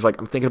thinking about? And he's like,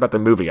 I'm thinking about the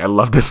movie. I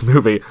love this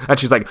movie. And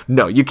she's like,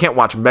 no, you can't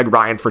watch Meg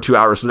Ryan for 2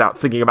 hours without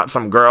thinking about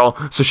some girl.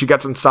 So she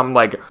gets in some,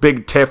 like,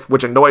 big tiff,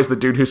 which annoys the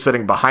dude who's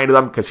sitting behind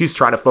them because he's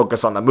trying to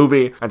focus on the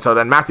movie. And so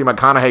then Matthew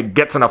McConaughey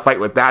gets in a fight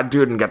with that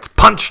dude and gets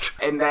punched.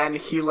 And then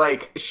he,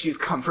 like, she's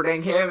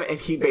comforting him, and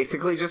he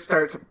basically just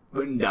starts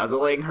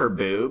nuzzling her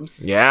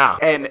boobs. Yeah.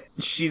 And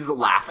she's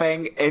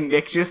laughing, and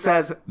Nick just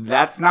says,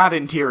 that's not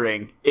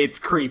endearing, it's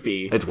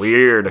creepy. It's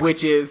weird.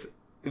 Which is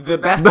the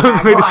best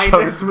That made it tagline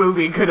so- this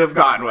movie could have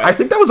gone with. I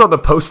think that was on the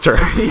poster.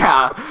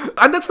 Yeah.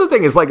 And that's the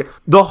thing is, like,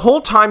 the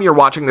whole time you're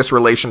watching this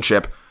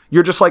relationship,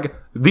 you're just like,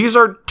 these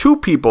are two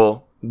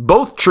people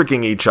both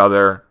tricking each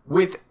other.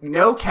 With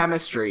no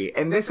chemistry.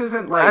 And this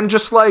isn't like... And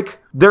just like,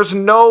 there's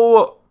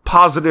no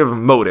positive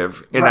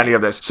motive in Right. any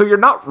of this. So you're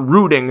not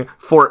rooting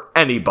for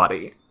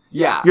anybody.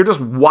 Yeah. You're just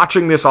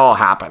watching this all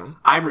happen.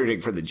 I'm rooting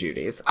for the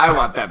Judys. I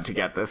want them to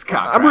get this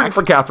contract. I'm rooting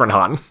for Catherine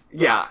Hahn.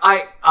 Yeah,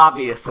 I'm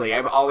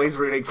always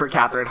rooting for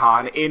Catherine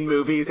Hahn in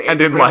movies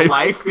and in real life.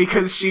 life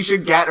because she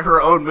should get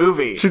her own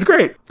movie. She's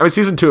great. I mean,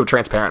 season 2 of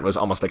Transparent was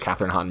almost a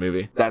Catherine Hahn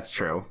movie. That's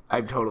true.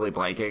 I'm totally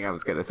blanking. I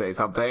was going to say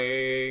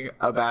something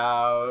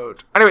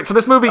about... Anyway, so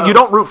this movie, you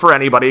don't root for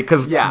anybody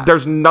because Yeah.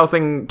 there's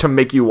nothing to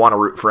make you want to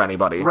root for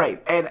anybody.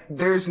 Right, and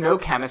there's no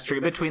chemistry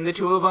between the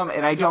two of them,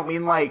 and I don't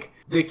mean like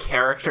the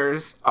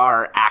characters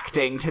are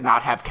acting to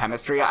not have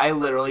chemistry. I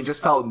literally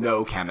just felt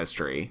no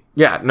chemistry.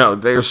 Yeah, no,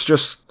 there's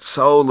just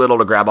so little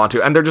to grab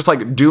onto. And they're just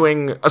like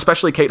doing,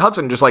 especially Kate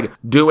Hudson, just like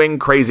doing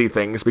crazy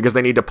things because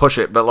they need to push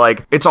it. But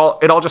like, it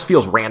all just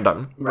feels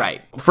random.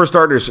 Right. For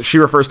starters, she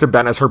refers to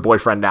Ben as her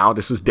boyfriend now.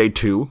 This is day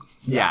 2.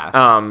 Yeah.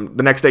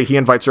 The next day, he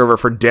invites her over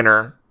for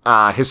dinner.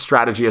 His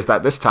strategy is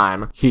that this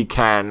time he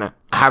can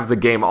have the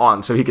game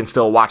on so he can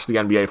still watch the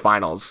NBA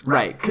Finals.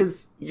 Right,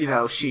 because,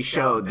 she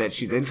showed that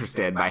she's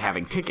interested by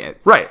having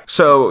tickets. Right.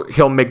 So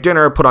he'll make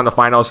dinner, put on the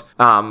finals.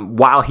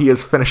 While he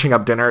is finishing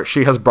up dinner,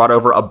 she has brought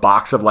over a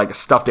box of like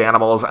stuffed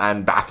animals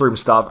and bathroom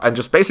stuff and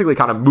just basically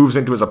kind of moves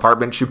into his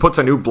apartment. She puts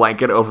a new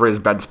blanket over his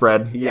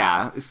bedspread.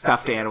 Yeah,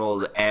 stuffed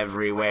animals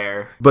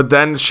everywhere. But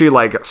then she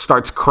like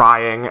starts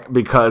crying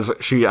because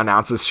she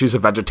announces she's a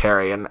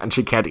vegetarian and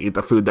she can't eat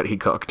the food that he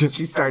cooked.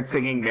 She starts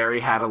singing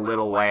Mary Had a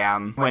Little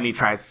Lamb when he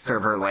tries to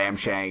serve her lamb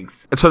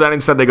shanks. And so then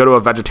instead they go to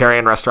a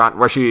vegetarian restaurant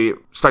where she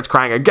starts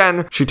crying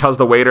again. She tells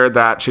the waiter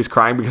that she's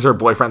crying because her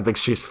boyfriend thinks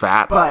she's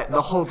fat. But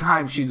the whole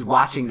time she's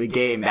watching the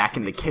game back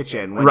in the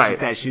kitchen when she Right.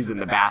 says she's in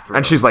the bathroom.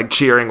 And she's like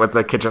cheering with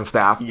the kitchen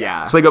staff.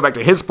 Yeah. So they go back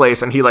to his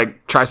place and he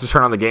like tries to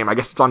turn on the game. I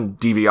guess it's on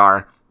DVR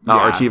or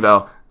Yeah.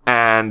 TiVo.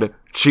 And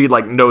she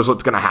like knows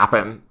what's going to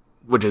happen,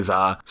 which is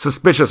a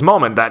suspicious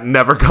moment that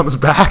never comes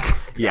back.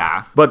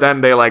 Yeah. But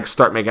then they like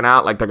start making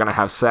out like they're going to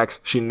have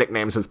sex. She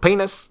nicknames his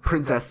penis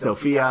Princess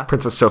Sophia.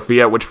 Princess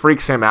Sophia, which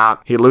freaks him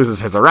out. He loses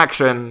his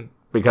erection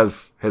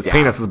because his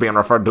penis is being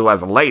referred to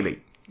as a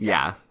lady.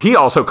 Yeah. He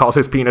also calls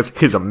his penis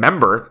his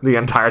member the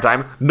entire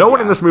time. No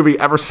one in this movie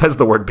ever says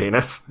the word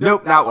penis.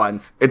 Nope, not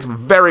once. It's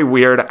very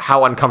weird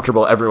how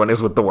uncomfortable everyone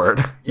is with the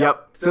word.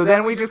 Yep. So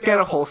then we just get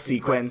a whole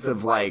sequence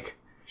of like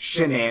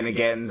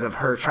shenanigans of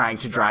her trying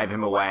to drive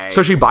him away.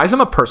 So she buys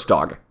him a purse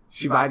dog.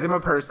 She buys him a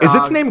purse dog. Is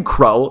its name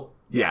Krull?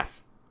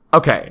 Yes.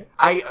 Okay.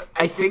 I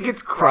think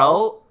it's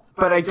Krull,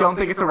 but I don't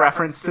think it's a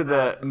reference to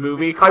the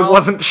movie Krull. I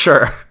wasn't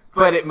sure.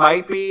 But it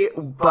might be,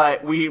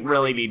 but we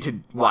really need to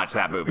watch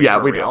that movie. Yeah,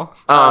 for we real.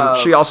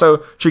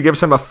 do. She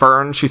gives him a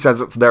fern. She says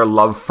it's their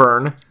love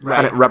fern. Right.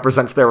 And it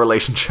represents their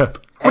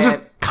relationship. Which is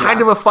And- kind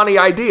of a funny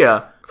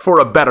idea for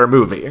a better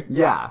movie.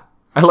 Yeah.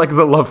 I like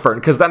the love fern,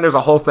 because then there's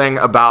a whole thing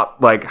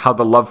about, like, how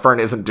the love fern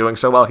isn't doing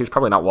so well. He's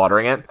probably not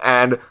watering it.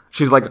 And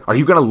she's like, are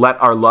you going to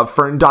let our love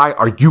fern die?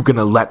 Are you going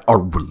to let our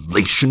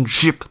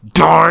relationship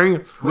die?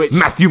 Which-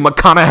 Matthew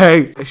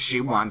McConaughey. She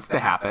wants to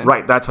happen.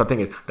 Right, that's the thing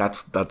is,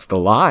 that's the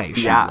lie.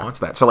 She Yeah. wants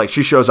that. So, like,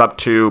 she shows up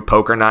to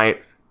poker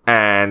night,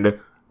 and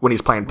when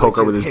he's playing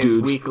poker with his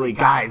dudes. weekly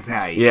guys'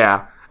 night.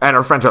 Yeah. And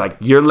her friends are like,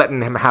 you're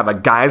letting him have a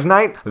guy's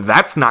night?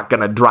 That's not going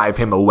to drive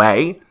him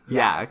away.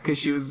 Yeah, because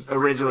she was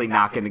originally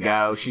not going to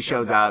go. She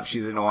shows up,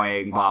 she's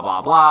annoying, blah,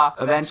 blah, blah.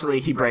 Eventually,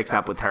 he breaks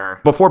up with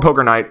her. Before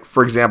poker night,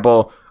 for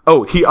example,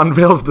 he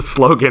unveils the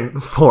slogan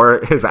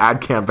for his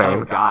ad campaign.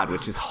 Oh, God,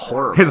 which is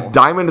horrible. His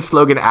diamond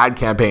slogan ad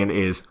campaign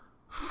is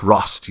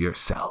Frost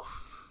Yourself.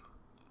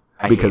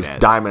 I Because hate it.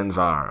 diamonds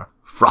are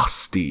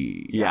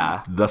frosty.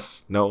 Yeah. The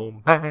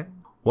snowman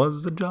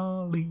was a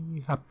jolly,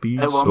 happy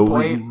At one soul.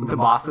 point, the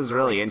boss is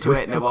really into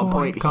it, and at one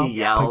point, he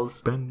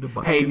yells,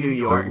 "Hey, New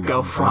York,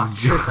 go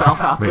frost yourself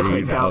out the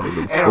window."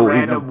 And a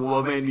random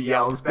woman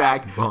yells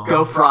back,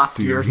 "Go frost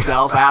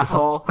yourself,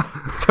 asshole."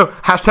 So,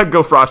 hashtag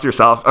go frost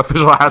yourself,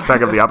 official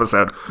hashtag of the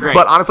episode. Great.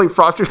 But honestly,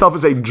 frost yourself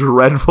is a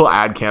dreadful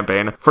ad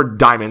campaign for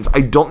diamonds.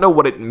 I don't know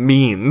what it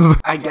means.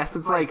 I guess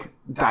it's like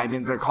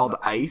diamonds are called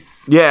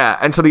ice. Yeah,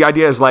 and so the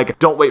idea is like,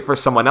 don't wait for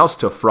someone else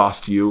to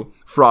frost you,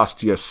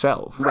 frost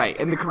yourself. Right,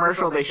 and the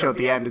commercial they show at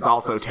the end is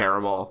also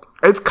terrible.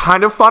 It's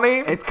kind of funny,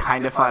 It's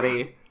kind of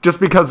funny. just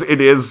because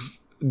it is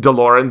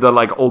DeLorean, the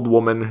like old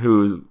woman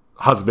whose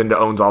husband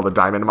owns all the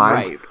diamond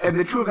mines. Right, and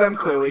the two of them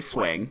clearly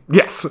swing.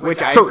 Yes.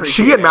 Which I so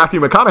she appreciate. and Matthew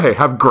McConaughey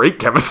have great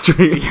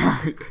chemistry.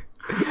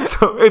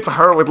 So it's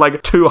her with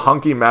like two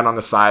hunky men on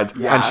the sides,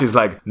 Yeah. and she's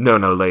like, no,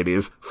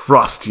 ladies,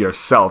 frost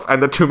yourself.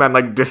 And the two men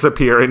like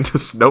disappear into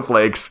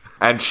snowflakes,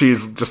 and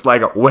she's just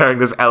like wearing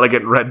this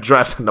elegant red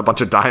dress and a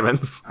bunch of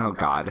diamonds. Oh,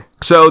 God.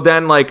 So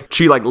then like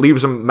she like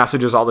leaves him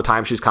messages all the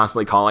time. She's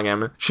constantly calling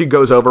him. She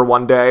goes over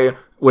one day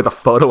with a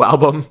photo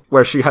album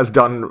where she has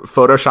done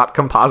Photoshop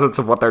composites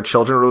of what their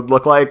children would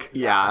look like.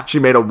 Yeah. She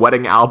made a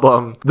wedding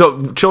album.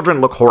 The children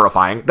look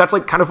horrifying. That's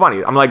like kind of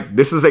funny. I'm like,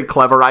 this is a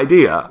clever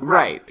idea.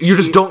 Right. You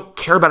just don't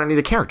care about any of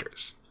the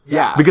characters.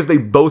 Yeah. Because they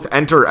both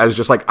enter as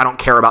just like, I don't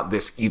care about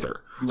this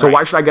either. So Right.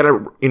 why should I get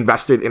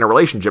invested in a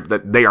relationship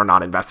that they are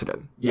not invested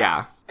in?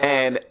 Yeah.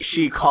 And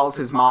she calls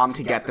his mom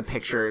to get the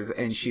pictures,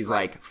 and she's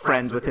like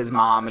friends with his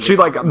mom. And She's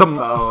they like talk on the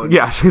phone.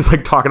 Yeah, she's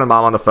like talking to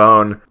mom on the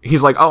phone.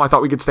 He's like, oh, I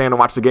thought we could stay in and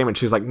watch the game. And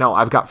she's like, no,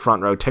 I've got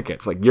front row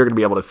tickets. Like, you're going to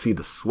be able to see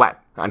the sweat.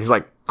 And he's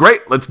like,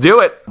 great, let's do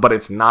it. But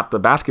it's not the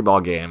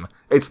basketball game.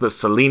 It's the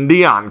Celine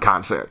Dion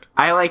concert.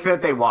 I like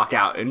that they walk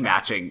out in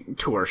matching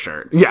tour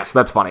shirts. Yes,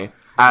 that's funny.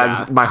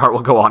 As Yeah. My Heart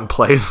Will Go On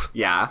plays.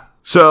 Yeah.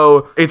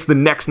 So it's the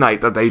next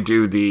night that they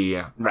do the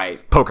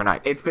Right. poker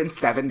night. It's been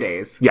 7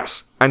 days.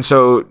 Yes. And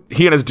so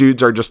he and his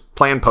dudes are just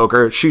playing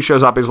poker. She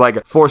shows up, is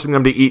like forcing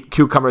them to eat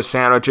cucumber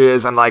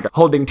sandwiches and like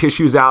holding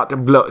tissues out to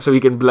blow so he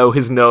can blow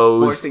his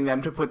nose. Forcing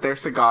them to put their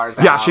cigars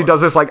out. Yeah, she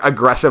does this like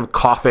aggressive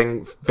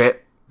coughing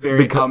fit.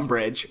 Very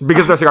umbrage.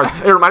 Because they're cigars.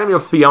 It reminded me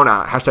of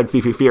Fiona, hashtag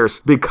Fifi Fierce,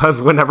 because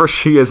whenever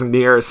she is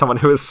near someone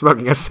who is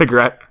smoking a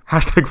cigarette,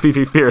 hashtag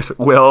Fifi Fierce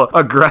will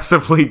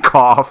aggressively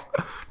cough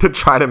to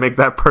try to make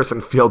that person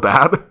feel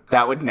bad.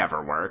 That would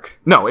never work.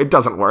 No, it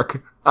doesn't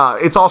work.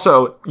 It's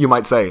also, you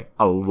might say,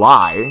 a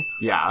lie.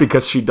 Yeah.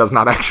 Because she does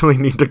not actually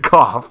need to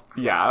cough.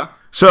 Yeah.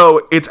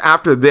 So it's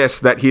after this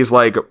that he's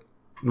like,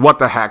 what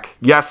the heck?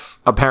 Yes,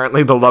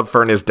 apparently the love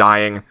fern is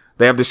dying.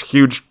 They have this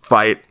huge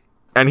fight.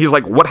 And he's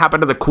like, what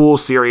happened to the cool,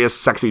 serious,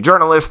 sexy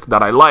journalist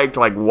that I liked?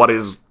 Like, what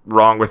is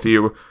wrong with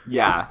you?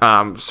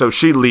 Yeah. So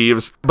she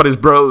leaves, but his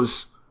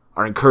bros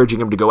are encouraging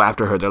him to go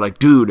after her. They're like,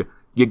 dude,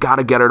 you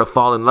gotta get her to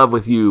fall in love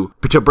with you,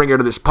 but you'll bring her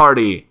to this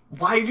party.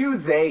 Why do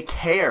they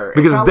care?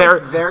 Because It's not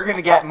like they're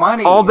gonna get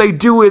money. All they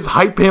do is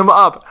hype him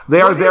up. They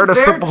are What there to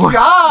is their support.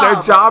 job?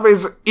 Their job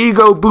is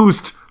ego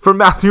boost for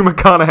Matthew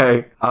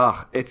McConaughey.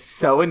 Ugh, it's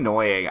so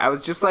annoying. I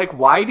was just like,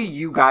 why do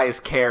you guys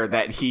care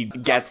that he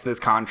gets this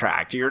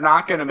contract? You're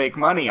not gonna make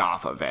money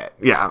off of it.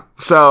 Yeah.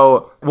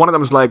 So one of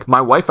them is like,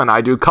 my wife and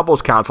I do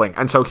couples counseling.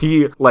 And so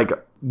he like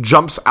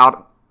jumps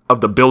out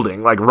of the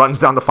building, like runs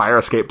down the fire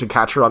escape to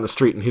catch her on the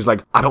street. And he's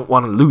like, I don't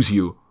want to lose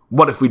you.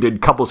 What if we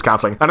did couples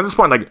counseling? And at this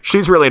point, like,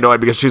 she's really annoyed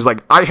because she's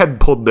like, I had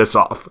pulled this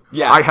off.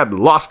 Yeah. I had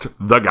lost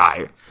the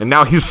guy. And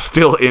now he's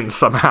still in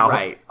somehow.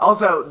 Right.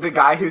 Also, the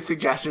guy who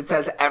suggested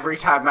says, every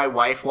time my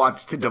wife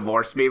wants to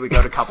divorce me, we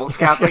go to couples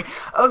counseling.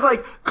 I was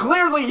like,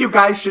 clearly you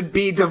guys should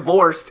be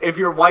divorced if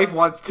your wife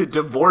wants to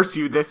divorce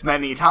you this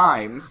many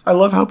times. I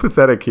love how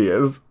pathetic he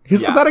is.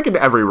 He's Yeah. pathetic in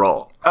every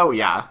role. Oh,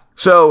 yeah.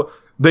 So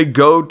they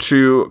go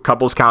to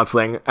couples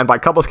counseling, and by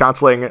couples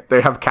counseling,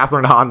 they have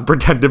Catherine Hahn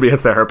pretend to be a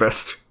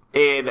therapist.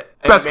 In an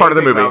Best part of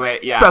the amazing movie.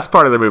 moment, yeah, Best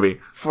part of the movie.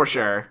 for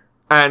sure.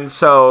 And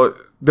so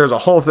there's a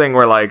whole thing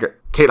where, like,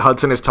 Kate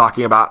Hudson is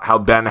talking about how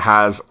Ben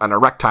has an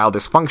erectile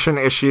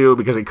dysfunction issue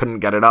because he couldn't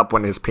get it up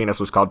when his penis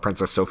was called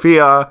Princess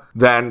Sophia.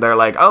 Then they're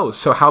like, oh,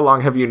 so how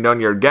long have you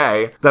known you're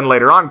gay? Then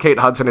later on, Kate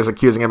Hudson is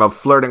accusing him of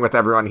flirting with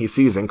everyone he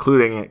sees,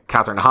 including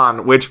Catherine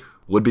Hahn, which,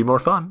 would be more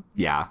fun.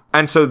 Yeah.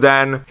 And so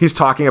then he's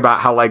talking about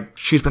how, like,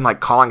 she's been, like,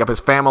 calling up his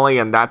family,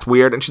 and that's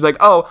weird. And she's like,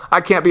 oh,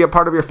 I can't be a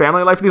part of your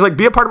family life. And he's like,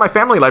 be a part of my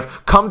family life.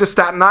 Come to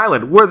Staten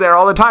Island. We're there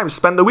all the time.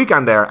 Spend the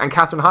weekend there. And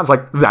Catherine Hahn's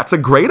like, that's a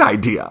great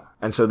idea.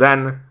 And so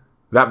then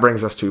that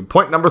brings us to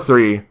point number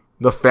 3,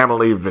 the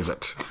family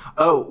visit.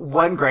 Oh,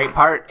 one great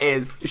part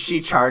is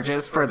she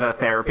charges for the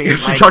therapy.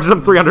 She charges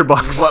him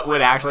 $300. What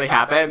would actually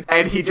happen,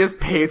 and he just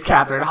pays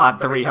Catherine Hahn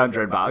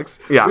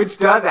 $300. Yeah. Which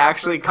does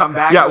actually come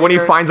back. Yeah, when he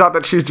later, finds out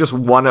that she's just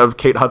one of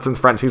Kate Hudson's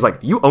friends, he's like,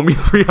 you owe me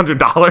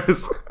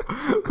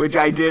 $300. which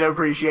I did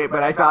appreciate,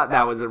 but I thought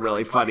that was a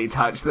really funny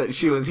touch that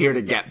she was here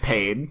to get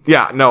paid.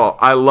 Yeah, no,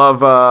 I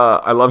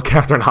love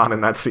Catherine Hahn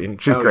in that scene.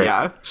 She's great.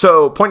 Yeah.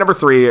 So, point number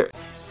 3,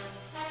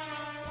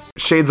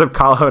 Shades of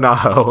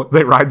Kaho'olaho.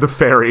 They ride the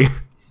ferry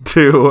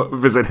to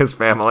visit his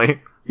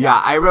family.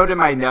 Yeah, I wrote in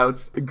my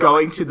notes,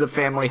 going to the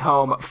family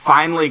home,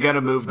 finally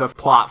gonna move the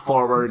plot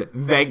forward,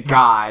 thank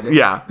God.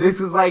 Yeah.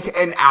 This is like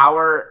an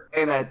hour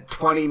and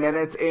 20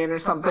 minutes in or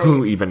something.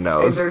 Who even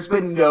knows? And there's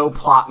been no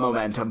plot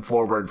momentum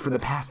forward for the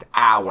past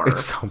hour.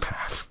 It's so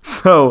bad.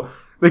 So,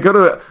 they go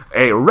to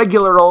a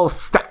regular old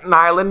Staten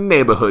Island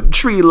neighborhood,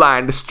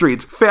 tree-lined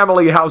streets,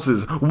 family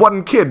houses,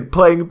 one kid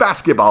playing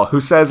basketball who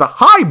says,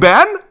 hi,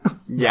 Ben!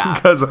 Yeah.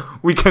 Because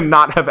we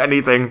cannot have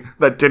anything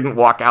that didn't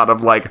walk out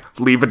of, like,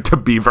 Leave It to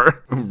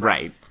Beaver.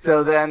 Right.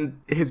 So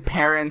then his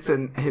parents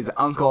and his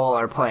uncle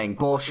are playing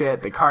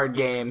bullshit, the card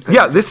game. So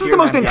Yeah, this is the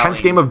most intense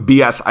game of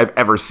BS I've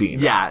ever seen.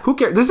 Yeah. Who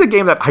cares? This is a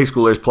game that high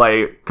schoolers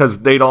play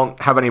because they don't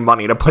have any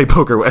money to play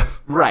poker with.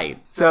 Right.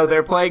 So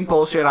they're playing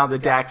bullshit on the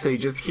deck, so you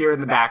just hear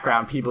in the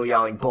background people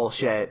yelling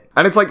bullshit.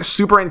 And it's, like,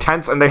 super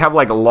intense, and they have,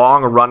 like,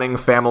 long-running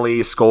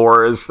family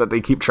scores that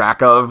they keep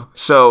track of.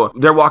 So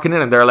they're walking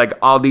in, and they're, like,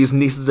 all these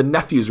nieces and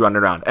nephews running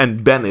around,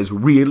 and Ben is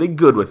really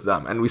good with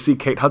them. And we see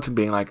Kate Hudson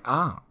being like,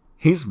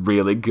 he's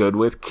really good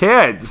with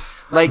kids.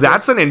 Like,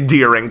 that's an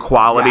endearing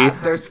quality. Yeah,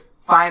 there's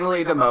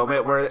finally the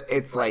moment where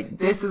it's like,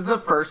 this is the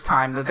first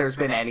time that there's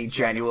been any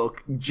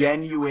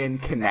genuine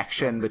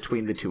connection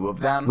between the two of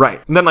them. Right.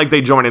 And then, like,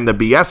 they join in the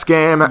BS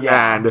game,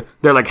 Yeah. and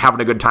they're, like,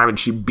 having a good time, and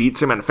she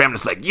beats him, and the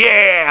family's like,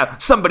 yeah,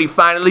 somebody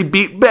finally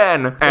beat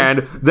Ben.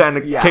 And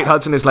then Yeah. Kate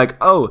Hudson is like,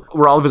 oh,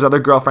 were all of his other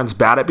girlfriends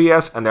bad at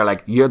BS? And they're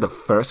like, you're the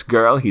first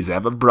girl he's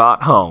ever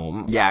brought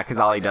home. Yeah, because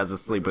all he does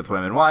is sleep with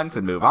women once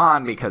and move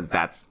on, because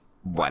that's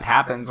what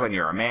happens when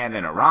you're a man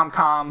in a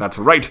rom-com. That's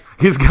right.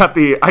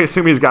 I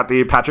assume he's got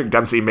the Patrick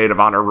Dempsey maid of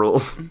honor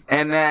rules.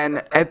 And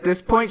then at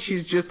this point,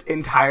 she's just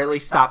entirely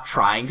stopped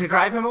trying to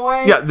drive him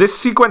away. Yeah, this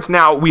sequence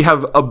now, we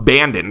have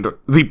abandoned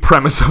the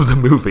premise of the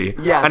movie.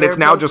 Yeah, and it's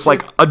they're now both just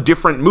like a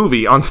different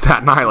movie on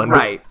Staten Island.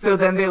 Right. So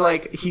then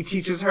he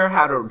teaches her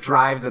how to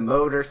drive the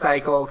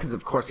motorcycle, because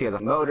of course he has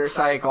a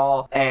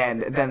motorcycle,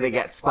 and then they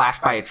get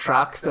splashed by a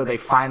truck, so they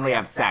finally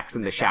have sex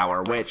in the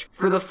shower, which,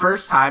 for the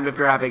first time, if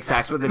you're having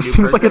sex with a new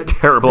Seems person, like a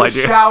terrible the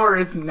idea. shower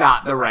is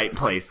not the right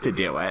place to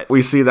do it.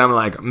 We see them,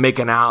 like,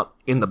 making out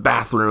in the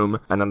bathroom,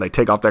 and then they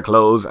take off their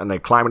clothes, and they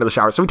climb into the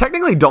shower. So we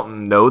technically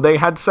don't know they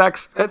had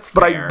sex. That's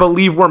But fair. I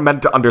believe we're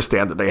meant to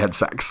understand that they had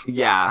sex.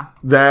 Yeah.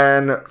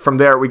 Then, from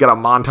there, we get a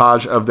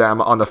montage of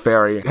them on the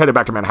ferry, headed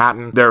back to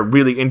Manhattan. They're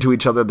really into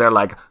each other. They're,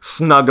 like,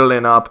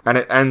 snuggling up, and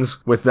it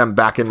ends with them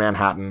back in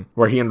Manhattan,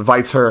 where he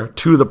invites her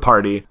to the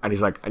party, and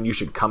he's like, and you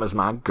should come as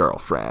my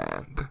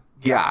girlfriend.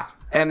 Yeah.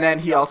 And then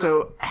he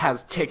also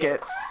has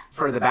tickets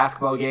for the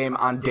basketball game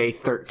on day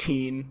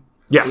 13.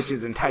 Yes. Which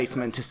is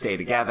enticement to stay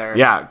together.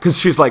 Yeah, because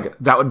she's like,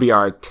 that would be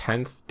our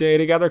 10th day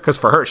together. Because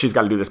for her, she's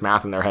got to do this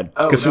math in their head.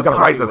 Oh, Because she's the got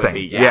to write party the would thing.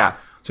 be, yeah.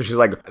 So she's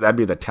like, that'd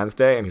be the 10th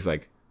day? And he's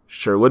like,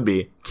 sure would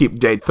be. Keep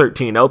day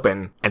 13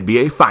 open.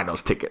 NBA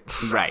Finals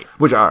tickets. Right.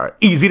 Which are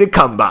easy to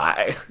come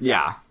by.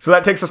 Yeah. So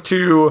that takes us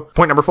to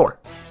point number 4.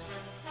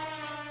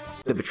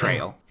 The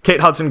betrayal. Kate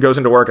Hudson goes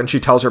into work and she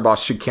tells her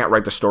boss she can't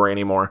write the story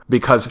anymore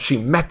because she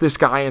met this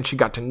guy and she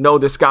got to know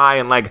this guy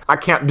and, like, I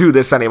can't do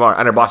this anymore.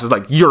 And her boss is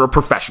like, you're a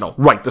professional.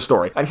 Write the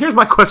story. And here's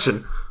my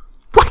question.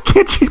 Why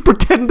can't she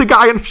pretend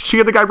she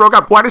and the guy broke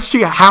up? Why does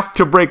she have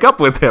to break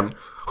up with him?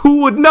 Who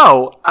would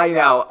know? I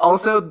know.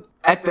 Also,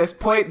 at this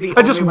point,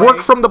 I just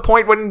work from the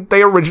point when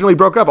they originally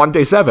broke up on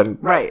day 7.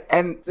 Right.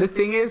 And the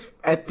thing is,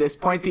 at this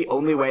point, the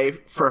only way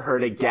for her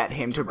to get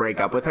him to break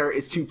up with her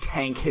is to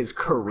tank his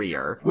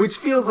career, which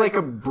feels like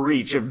a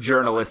breach of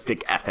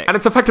journalistic ethics. And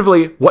it's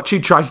effectively what she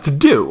tries to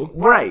do.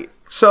 Right.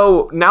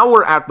 So now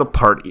we're at the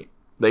party.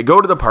 They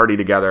go to the party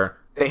together.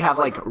 They have,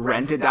 like,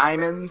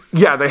 rent-a-diamonds.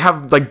 Yeah, they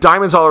have, like,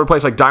 diamonds all over the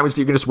place, like diamonds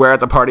that you can just wear at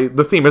the party.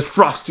 The theme is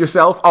frost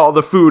yourself. All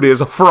the food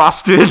is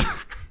frosted.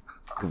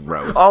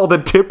 Gross. All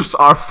the tips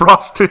are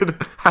frosted.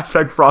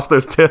 Hashtag frost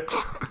those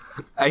tips.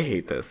 I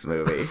hate this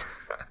movie.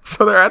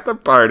 So they're at the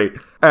party.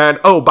 And,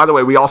 oh, by the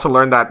way, we also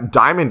learned that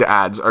Diamond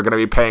ads are going to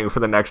be paying for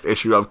the next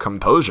issue of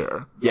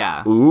Composure.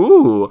 Yeah.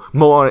 Ooh,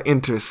 more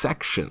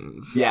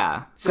intersections.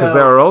 Yeah. Because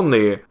there are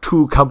only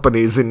 2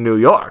 companies in New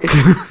York.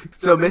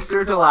 So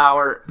Mr.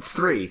 DeLauer,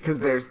 3, because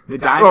there's the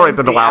Diamonds,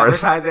 the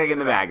advertising, and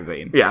the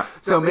magazine. Yeah.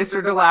 So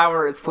Mr.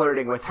 DeLauer is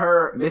flirting with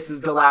her.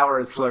 Mrs. DeLauer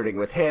is flirting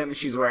with him.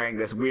 She's wearing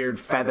this weird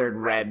feathered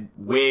red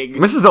wig.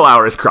 Mrs.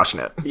 DeLauer is crushing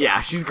it. Yeah,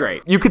 she's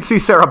great. You could see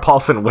Sarah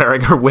Paulson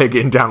wearing her wig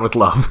in Down with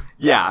Love.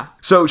 Yeah.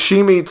 So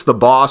she meets the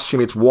boss, she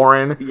meets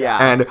Warren, Yeah.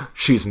 and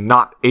she's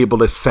not able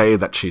to say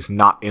that she's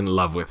not in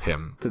love with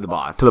him. To the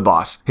boss. To the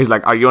boss. He's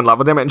like, are you in love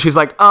with him? And she's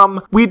like,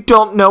 we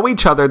don't know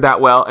each other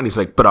that well. And he's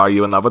like, but are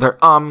you in love with her?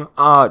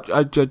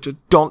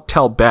 Don't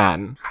tell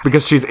Ben.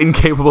 Because she's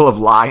incapable of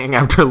lying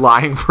after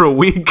lying for a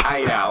week.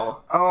 I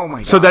know. Oh my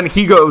god. So then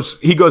he goes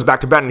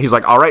back to Ben and he's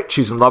like, all right,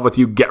 she's in love with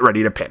you. Get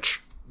ready to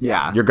pitch.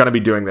 Yeah. You're going to be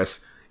doing this.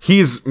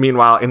 He's,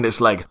 meanwhile, in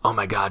this, like, oh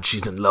my god,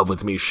 she's in love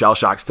with me,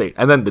 shell-shock state.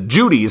 And then the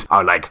Judys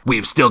are like,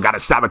 we've still got to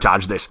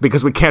sabotage this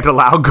because we can't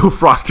allow Go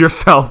Frost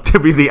Yourself to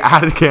be the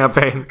ad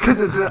campaign.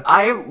 Because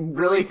I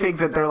really think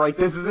that they're like,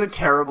 this is a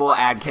terrible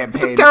ad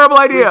campaign. It's a terrible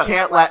idea. We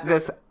can't let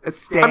this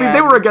stand. I mean,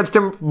 they were against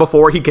him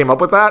before he came up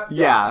with that.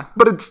 Yeah.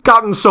 But it's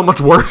gotten so much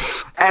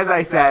worse. As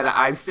I said,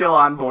 I'm still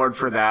on board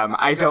for them.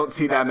 I don't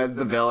see them as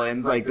the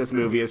villains like this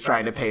movie is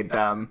trying to paint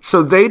them.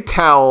 So they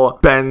tell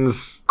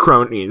Ben's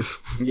cronies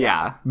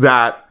Yeah.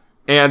 that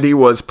Andy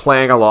was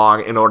playing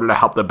along in order to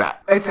help the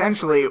bet.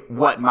 Essentially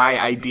what my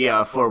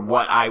idea for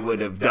what I would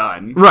have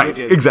done. Right, which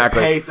is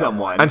exactly. Pay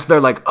someone. And so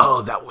they're like,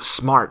 oh, that was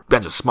smart.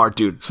 Ben's a smart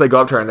dude. So they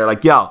go up to her and they're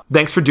like, yo,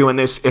 thanks for doing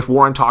this. If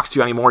Warren talks to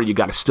you anymore, you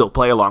got to still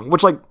play along.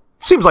 Which, like,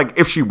 seems like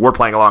if she were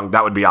playing along,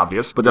 that would be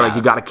obvious. But they're like,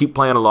 you got to keep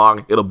playing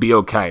along. It'll be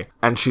okay.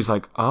 And she's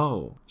like,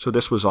 oh, so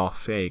this was all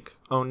fake.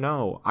 Oh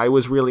no, I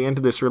was really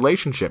into this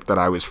relationship that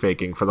I was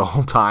faking for the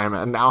whole time,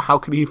 and now how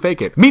could he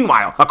fake it?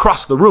 Meanwhile,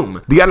 across the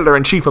room, the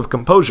editor-in-chief of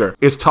Composure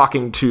is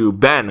talking to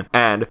Ben,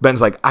 and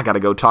Ben's like, I gotta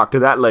go talk to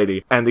that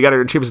lady. And the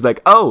editor-in-chief is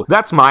like, oh,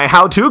 that's my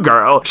how-to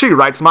girl. She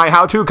writes my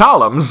how-to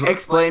columns.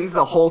 Explains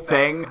the whole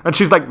thing. And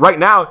she's like, right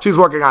now, she's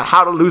working on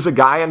how to lose a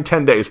guy in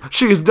 10 days.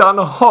 She's done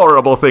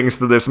horrible things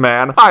to this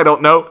man. I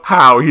don't know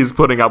how he's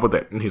putting up with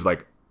it. And he's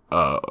like,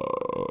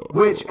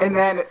 and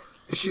then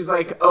she's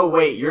like, oh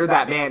wait, you're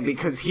that man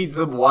because he's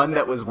the one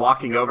that was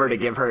walking over to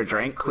give her a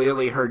drink.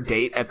 Clearly her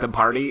date at the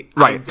party.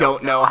 Right. I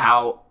don't know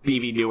how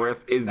BB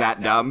Newirth is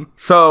that dumb.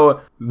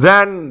 So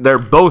then they're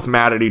both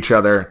mad at each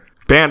other.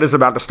 Band is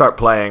about to start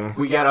playing.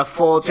 We got a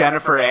full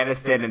Jennifer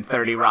Aniston and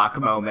 30 Rock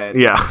moment.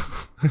 Yeah.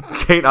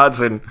 Kate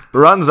Hudson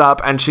runs up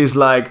and she's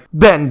like,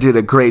 Ben did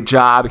a great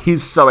job.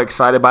 He's so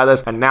excited by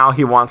this, and now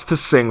he wants to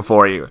sing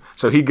for you.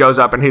 So he goes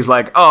up and he's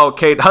like, oh,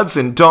 Kate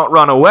Hudson, don't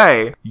run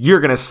away.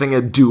 You're going to sing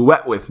a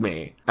duet with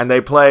me. And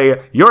they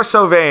play You're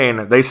So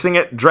Vain. They sing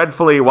it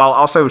dreadfully while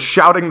also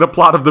shouting the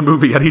plot of the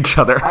movie at each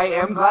other. I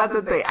am glad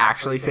that they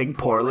actually sing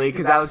poorly,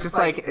 because I was just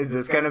like, is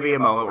this going to be a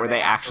moment where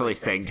they actually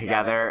sing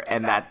together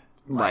and that,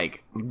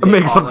 like,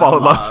 makes them fall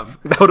in love?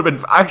 That would have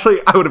been, actually,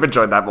 I would have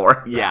enjoyed that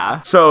more.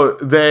 Yeah. So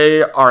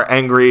they are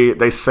angry.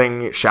 They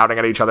sing, shouting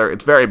at each other.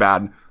 It's very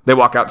bad. They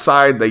walk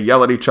outside. They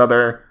yell at each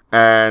other.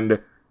 And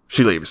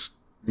she leaves.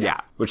 Yeah.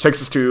 Which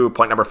takes us to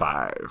point number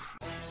 5.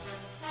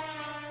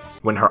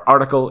 When her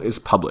article is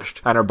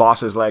published. And her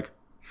boss is like,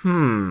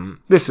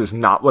 this is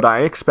not what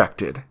I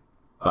expected.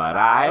 But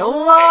I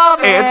love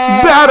it! It's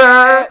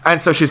better!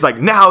 And so she's like,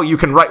 now you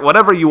can write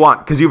whatever you want,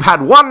 because you've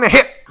had one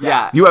hit!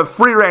 Yeah. You have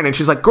free reign. And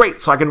she's like, great,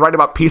 so I can write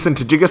about peace in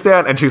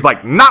Tajikistan? And she's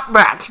like, not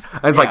that!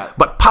 And it's like,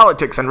 but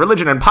politics and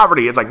religion and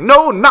poverty. It's like,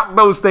 no, not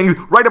those things.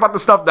 Write about the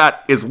stuff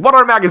that is what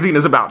our magazine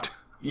is about.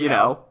 You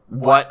know,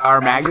 what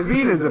our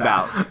magazine is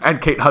about.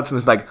 And Kate Hudson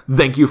is like,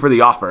 thank you for the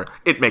offer.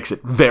 It makes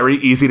it very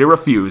easy to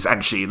refuse.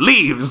 And she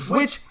leaves.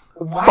 Which,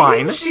 why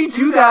didn't she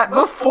do that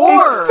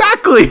before?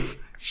 Exactly!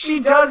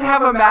 She does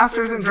have a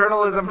master's in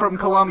journalism from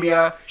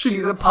Columbia.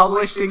 She's a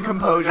published in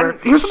Composure.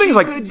 Here's the thing, she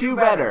like, could do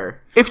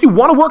better. If you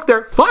want to work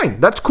there, fine.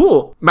 That's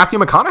cool. Matthew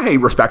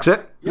McConaughey respects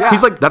it. Yeah.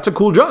 He's like, that's a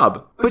cool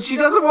job. But she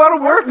doesn't want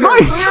to work there,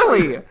 Right.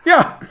 clearly.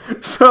 Yeah.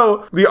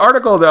 So the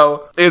article,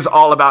 though, is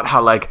all about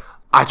how, like,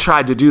 I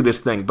tried to do this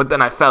thing, but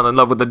then I fell in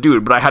love with the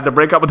dude, but I had to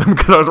break up with him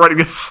because I was writing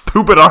this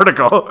stupid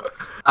article.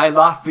 I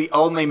lost the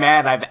only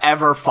man I've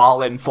ever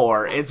fallen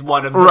for is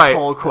one of the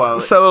pull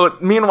quotes. So,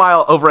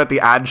 meanwhile, over at the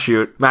ad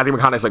shoot, Matthew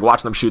McConaughey's like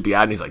watching them shoot the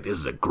ad, and he's like, this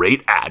is a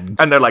great ad.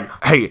 And they're like,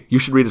 hey, you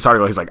should read this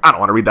article. He's like, I don't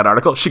want to read that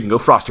article. She can go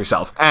frost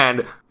herself.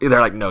 And they're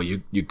like, no,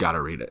 you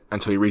gotta read it.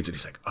 And so he reads it.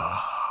 He's like,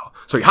 oh.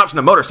 So he hops in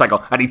a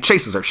motorcycle, and he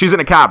chases her. She's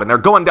in a cab, and they're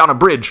going down a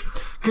bridge.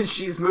 Because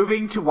she's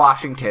moving to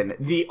Washington,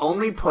 the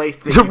only place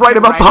that to you write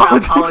can about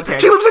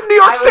politics. She lives in New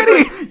York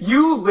City. Like,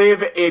 you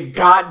live in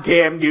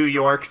goddamn New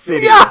York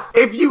City. Yeah.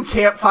 If you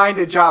can't find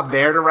a job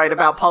there to write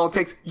about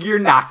politics, you're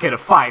not going to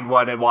find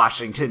one in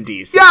Washington,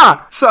 D.C.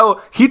 Yeah.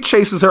 So he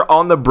chases her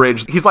on the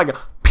bridge. He's like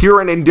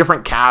peering in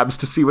different cabs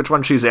to see which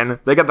one she's in.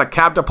 They get the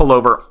cab to pull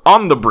over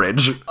on the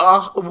bridge.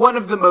 One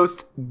of the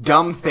most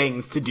dumb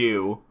things to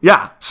do.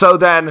 Yeah. So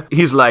then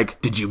he's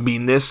like, did you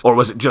mean this? Or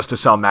was it just to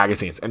sell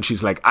magazines? And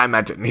she's like, I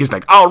meant it. And he's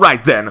like, all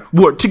right then,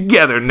 we're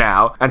together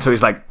now. And so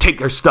he's like, take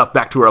her stuff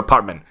back to her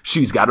apartment.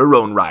 She's got her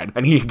own ride.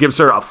 And he gives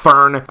her a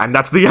fern, and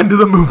that's the end of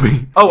the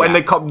movie. Oh, Yeah.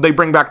 and they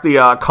bring back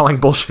the calling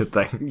bullshit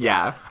thing.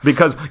 Yeah.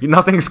 Because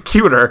nothing's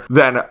cuter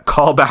than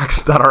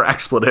callbacks that are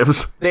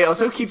expletives. They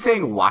also keep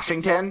saying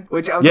Washington,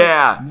 which I was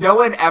Yeah. like, no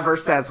one ever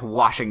says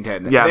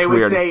Washington. Yeah, they it's would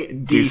weird. say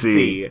DC.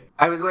 DC.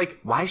 I was like,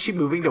 why is she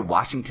moving to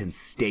Washington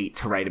State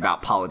to write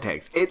about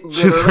politics? She's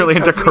literally really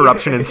into took me-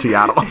 corruption in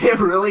Seattle. It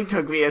really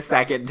took me a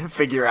second to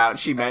figure out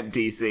she meant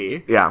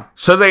DC. Yeah.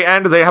 So they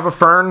have a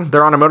fern.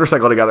 They're on a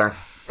motorcycle together.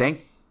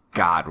 Thank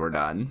God we're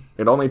done.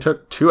 It only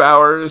took 2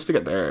 hours to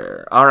get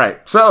there. All right.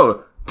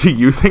 So, do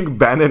you think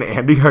Ben and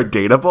Andy are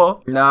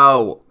dateable?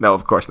 No. No,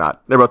 of course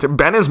not. They're both.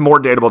 Ben is more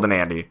dateable than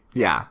Andy,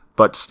 Yeah.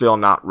 but still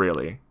not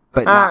really.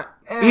 But not-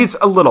 he's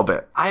a little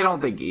bit. I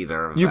don't think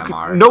either of them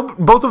are. No,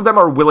 both of them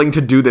are willing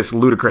to do this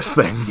ludicrous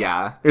thing.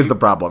 Yeah. Is the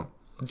problem?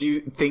 Do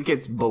you think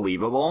it's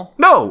believable?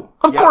 No,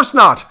 of course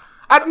not.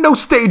 At no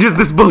stage is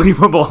this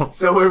believable.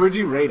 So where would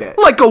you rate it?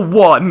 Like a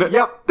 1.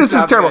 Yep, This is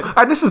sounds terrible. good.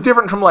 And this is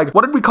different from what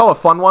did we call a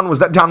fun one? Was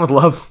that Down with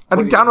Love? I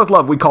think Down with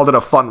Love, we called it a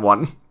fun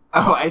one.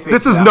 Oh, I think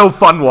This is so. no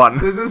fun one.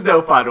 This is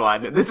no fun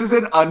one. This is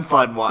an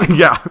unfun one.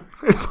 Yeah.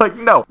 It's like,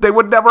 no, they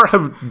would never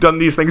have done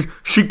these things.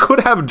 She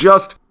could have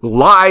just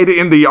lied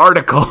in the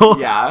article.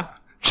 Yeah.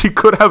 She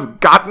could have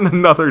gotten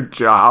another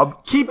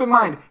job. Keep in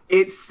mind,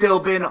 it's still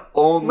been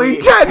only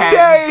 10 10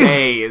 days!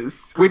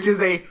 days, which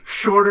is a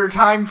shorter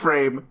time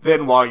frame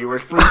than while you were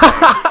sleeping.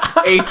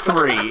 A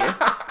 3.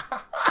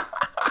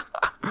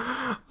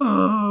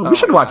 We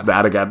should watch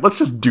that again. Let's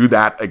just do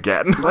that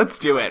again. Let's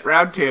do it.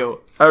 Round 2.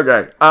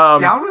 Okay.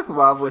 Down with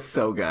Love was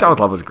so good. Down with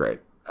Love was great.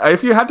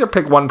 If you had to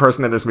pick one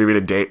person in this movie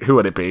to date, who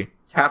would it be?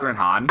 Catherine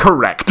Hahn.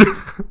 Correct.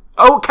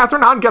 Oh,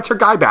 Catherine Hahn gets her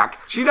guy back.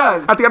 She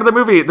does. At the end of the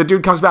movie, the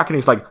dude comes back and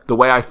he's like, the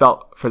way I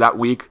felt for that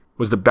week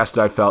was the best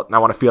that I felt, and I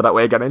want to feel that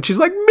way again. And she's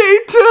like, me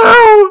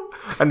too!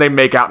 And they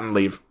make out and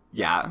leave.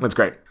 Yeah. That's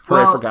great.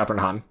 Hooray Well, for Catherine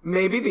Hahn.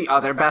 Maybe the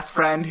other best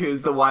friend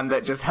who's the one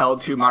that just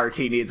held 2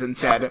 martinis and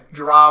said,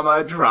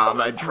 drama,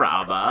 drama,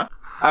 drama.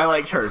 I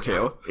liked her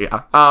too.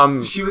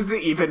 Yeah. She was the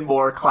even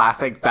more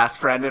classic best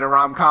friend in a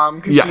rom-com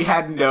because Yes. she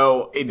had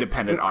no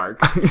independent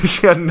arc.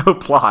 She had no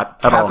plot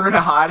at all. Catherine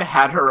Hahn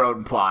had her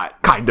own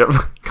plot. Kind of.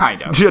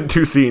 Kind of. She had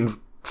 2 scenes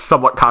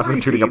somewhat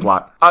constituting a scenes.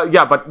 plot.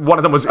 Yeah, but one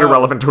of them was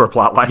irrelevant to her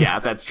plot line. Yeah,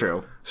 that's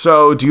true.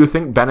 So, do you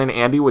think Ben and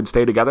Andy would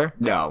stay together?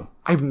 No.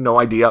 I have no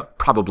idea.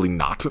 Probably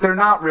not. They're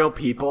not real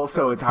people,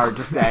 so it's hard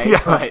to say.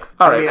 Yeah. But,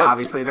 All I right, mean, let's-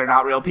 obviously they're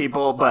not real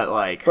people, but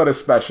like, But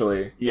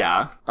especially.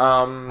 yeah.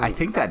 I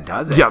think that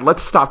does it. Yeah,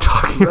 let's stop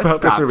talking Let's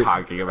about this stop movie.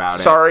 talking about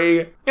it. Sorry.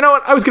 You know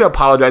what? I was going to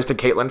apologize to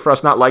Caitlin for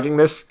us not liking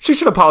this. She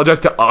should apologize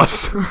to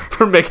us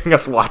for making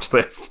us watch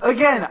this.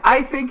 Again,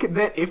 I think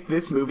that if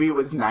this movie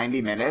was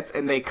 90 minutes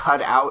and they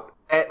cut out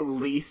at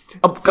least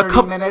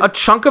 30 minutes, A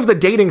chunk of the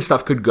dating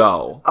stuff could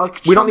go. A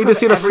We don't chunk need to of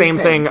see the same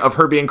everything. thing of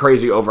her being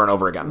crazy over and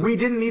over again. we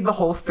didn't need the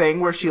whole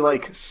thing where she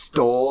like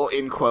stole,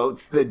 in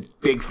quotes, the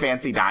big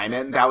fancy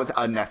diamond. That was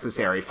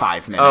unnecessary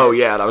 5 minutes. Oh,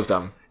 yeah, that was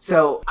dumb.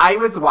 So I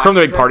was watching From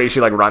the big this- party,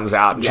 she runs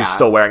out and Yeah. she's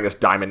still wearing this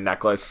diamond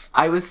necklace.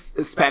 I was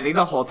spending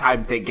the whole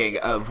time thinking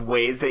of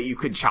ways that you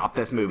could chop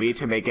this movie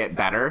to make it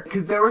better.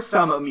 Because there were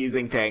some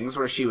amusing things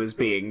where she was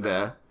being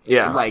the,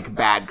 like,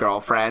 bad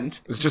girlfriend.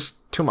 It's just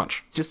too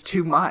much. Just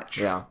too much.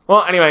 Yeah.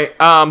 Well, anyway,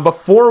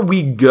 before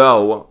we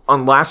go,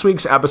 on last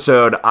week's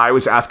episode, I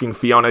was asking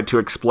Fiona to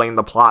explain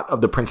the plot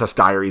of the Princess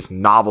Diaries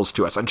novels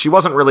to us, and she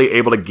wasn't really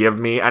able to give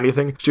me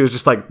anything. She was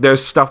just like,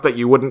 there's stuff that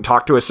you wouldn't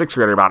talk to a 6th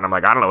grader about, and I'm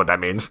like, I don't know what that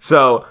means.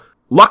 So,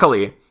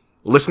 luckily,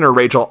 listener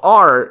Rachel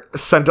R.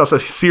 sent us a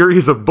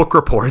series of book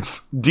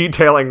reports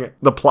detailing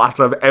the plots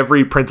of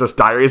every Princess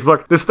Diaries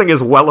book. This thing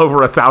is well over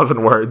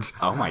 1,000 words.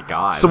 Oh my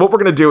god. So what we're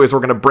going to do is we're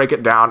going to break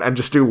it down and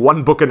just do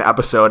one book an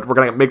episode. We're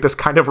going to make this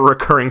kind of a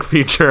recurring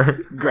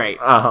feature. Great.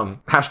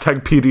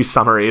 Hashtag PD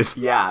summaries.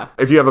 yeah.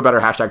 If you have a better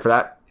hashtag for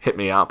that, hit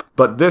me up.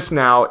 But this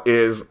now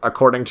is,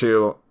 according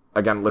to,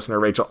 again, listener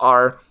Rachel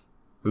R.,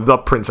 The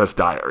Princess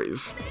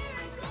Diaries.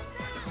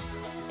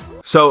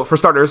 So, for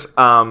starters,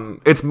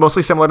 it's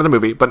mostly similar to the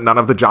movie, but none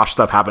of the Josh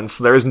stuff happens.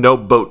 So there is no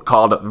boat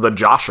called the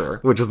Josher,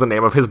 which is the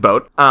name of his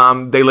boat.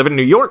 They live in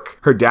New York.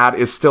 Her dad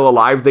is still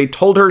alive. They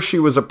told her she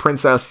was a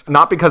princess,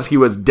 not because he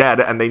was dead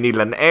and they needed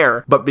an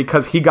heir, but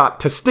because he got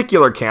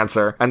testicular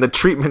cancer and the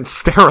treatment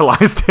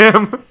sterilized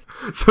him.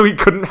 So he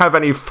couldn't have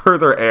any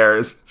further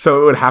heirs.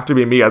 So it would have to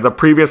be Mia. The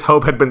previous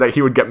hope had been that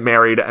he would get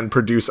married and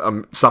produce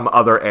some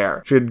other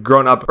heir. She had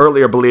grown up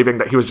earlier believing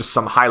that he was just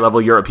some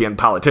high-level European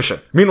politician.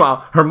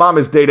 Meanwhile, her mom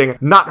is dating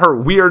not her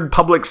weird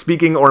public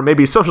speaking or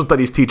maybe social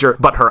studies teacher,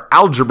 but her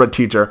algebra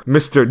teacher,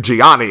 Mr.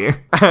 Gianni.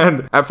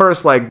 And at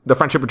first, the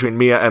friendship between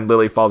Mia and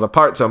Lily falls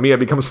apart. So Mia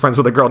becomes friends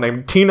with a girl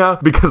named Tina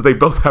because they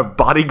both have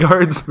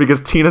bodyguards because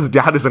Tina's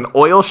dad is an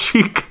oil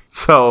sheik.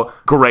 So,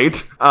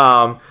 great.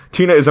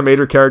 Tina is a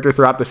major character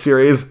throughout the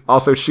series.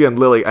 Also, she and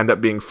Lily end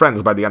up being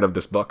friends by the end of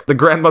this book. The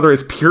grandmother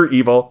is pure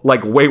evil,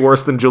 like way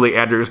worse than Julie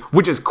Andrews,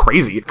 which is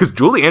crazy, because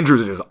Julie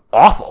Andrews is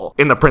awful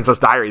in The Princess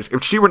Diaries.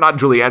 If she were not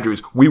Julie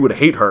Andrews, we would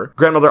hate her.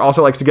 Grandmother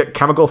also likes to get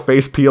chemical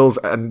face peels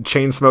and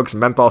chain smokes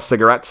menthol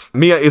cigarettes.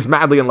 Mia is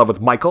madly in love with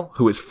Michael,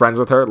 who is friends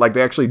with her. Like,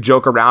 they actually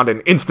joke around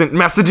and instant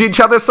message each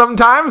other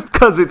sometimes,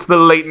 because it's the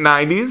late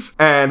 90s.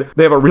 And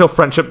they have a real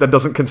friendship that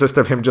doesn't consist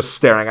of him just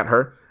staring at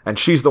her. And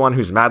she's the one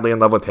who's madly in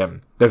love with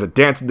him. There's a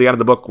dance at the end of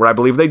the book where I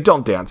believe they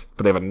don't dance,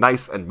 but they have a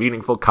nice and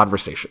meaningful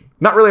conversation.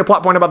 Not really a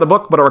plot point about the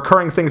book, but a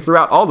recurring thing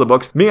throughout all the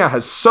books, Mia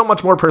has so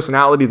much more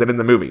personality than in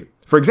the movie.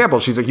 For example,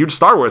 she's a huge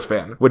Star Wars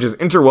fan, which is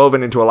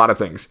interwoven into a lot of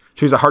things.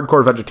 She's a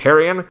hardcore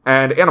vegetarian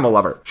and animal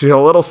lover. She's a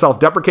little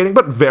self-deprecating,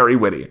 but very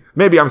witty.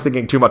 Maybe I'm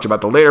thinking too much about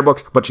the later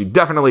books, but she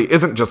definitely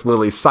isn't just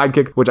Lily's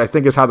sidekick, which I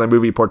think is how the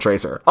movie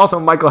portrays her. Also,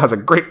 Michael has a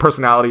great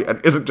personality and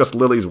isn't just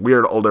Lily's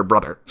weird older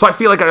brother. So I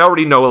feel like I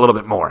already know a little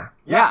bit more.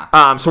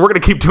 Yeah. So we're going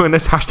to keep doing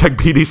this hashtag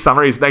PD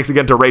summaries. Thanks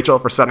again to Rachel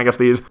for sending us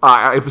these.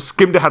 I've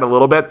skimmed ahead a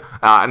little bit,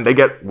 and they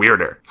get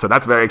weirder. So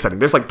that's very exciting.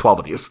 There's like 12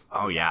 of these.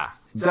 Oh, yeah.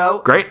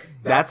 So great.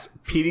 That's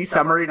PD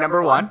summary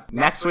number 1.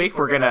 Next week,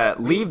 we're going to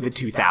leave the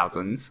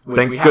 2000s, which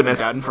Thank we goodness.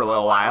 haven't done for a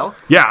little while.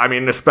 Yeah, I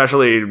mean,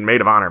 especially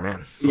Maid of Honor,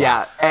 man.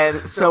 Yeah,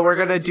 and so we're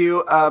going to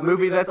do a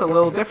movie that's a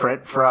little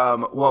different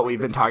from what we've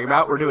been talking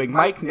about. We're doing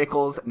Mike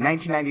Nichols'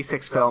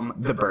 1996 film,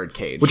 The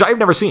Birdcage. Which I've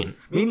never seen.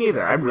 Me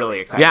neither. I'm really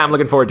excited. Yeah, I'm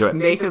looking forward to it.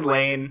 Nathan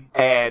Lane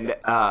and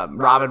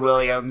Robin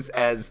Williams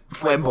as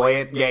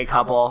flamboyant gay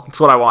couple. That's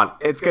what I want.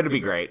 It's going to be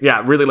great.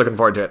 Yeah, really looking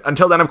forward to it.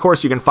 Until then, of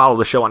course, you can follow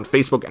the show on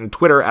Facebook and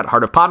Twitter at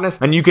Heart of Podness,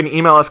 and you can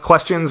email us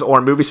questions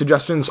or movie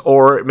suggestions,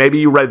 or maybe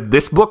you read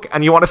this book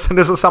and you want to send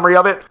us a summary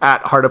of it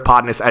at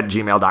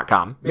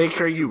heartofpodness@gmail.com. Make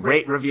sure you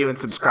rate, review, and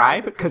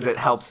subscribe because it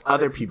helps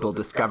other people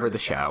discover the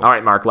show. All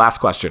right, Mark, last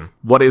question.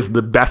 What is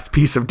the best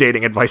piece of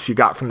dating advice you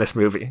got from this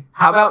movie?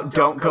 How about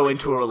don't go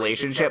into a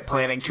relationship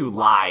planning to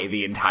lie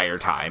the entire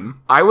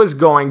time? I was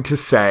going to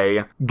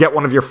say, get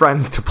one of your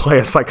friends to play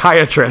a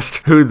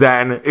psychiatrist who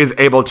then is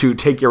able to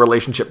take your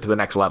relationship to the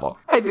next level.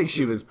 I think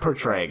she was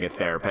portraying a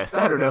therapist.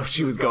 I don't know if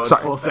she was going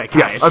full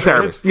psychiatrist. Yes, a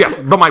therapist. Yes,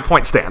 but my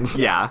point stands.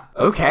 Yeah.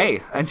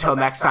 Okay. Until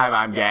next time,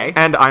 I'm gay.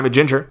 And I'm a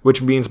ginger,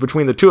 which means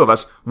between the two of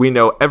us, we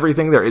know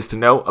everything there is to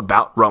know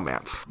about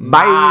romance.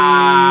 Bye!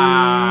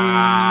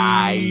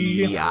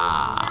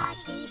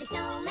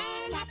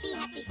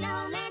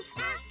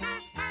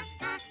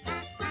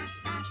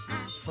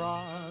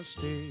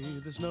 Frosty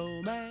the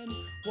Snowman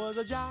was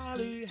a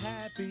jolly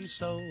happy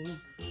soul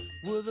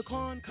with a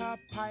corncob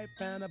pipe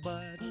and a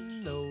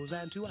button nose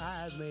and 2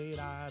 eyes made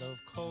out of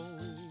coal.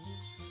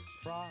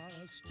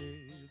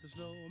 Frosty the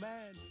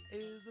Snowman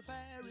is a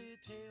fairy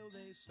tale,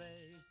 they say.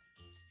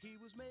 He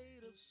was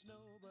made of snow,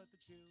 but the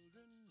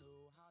children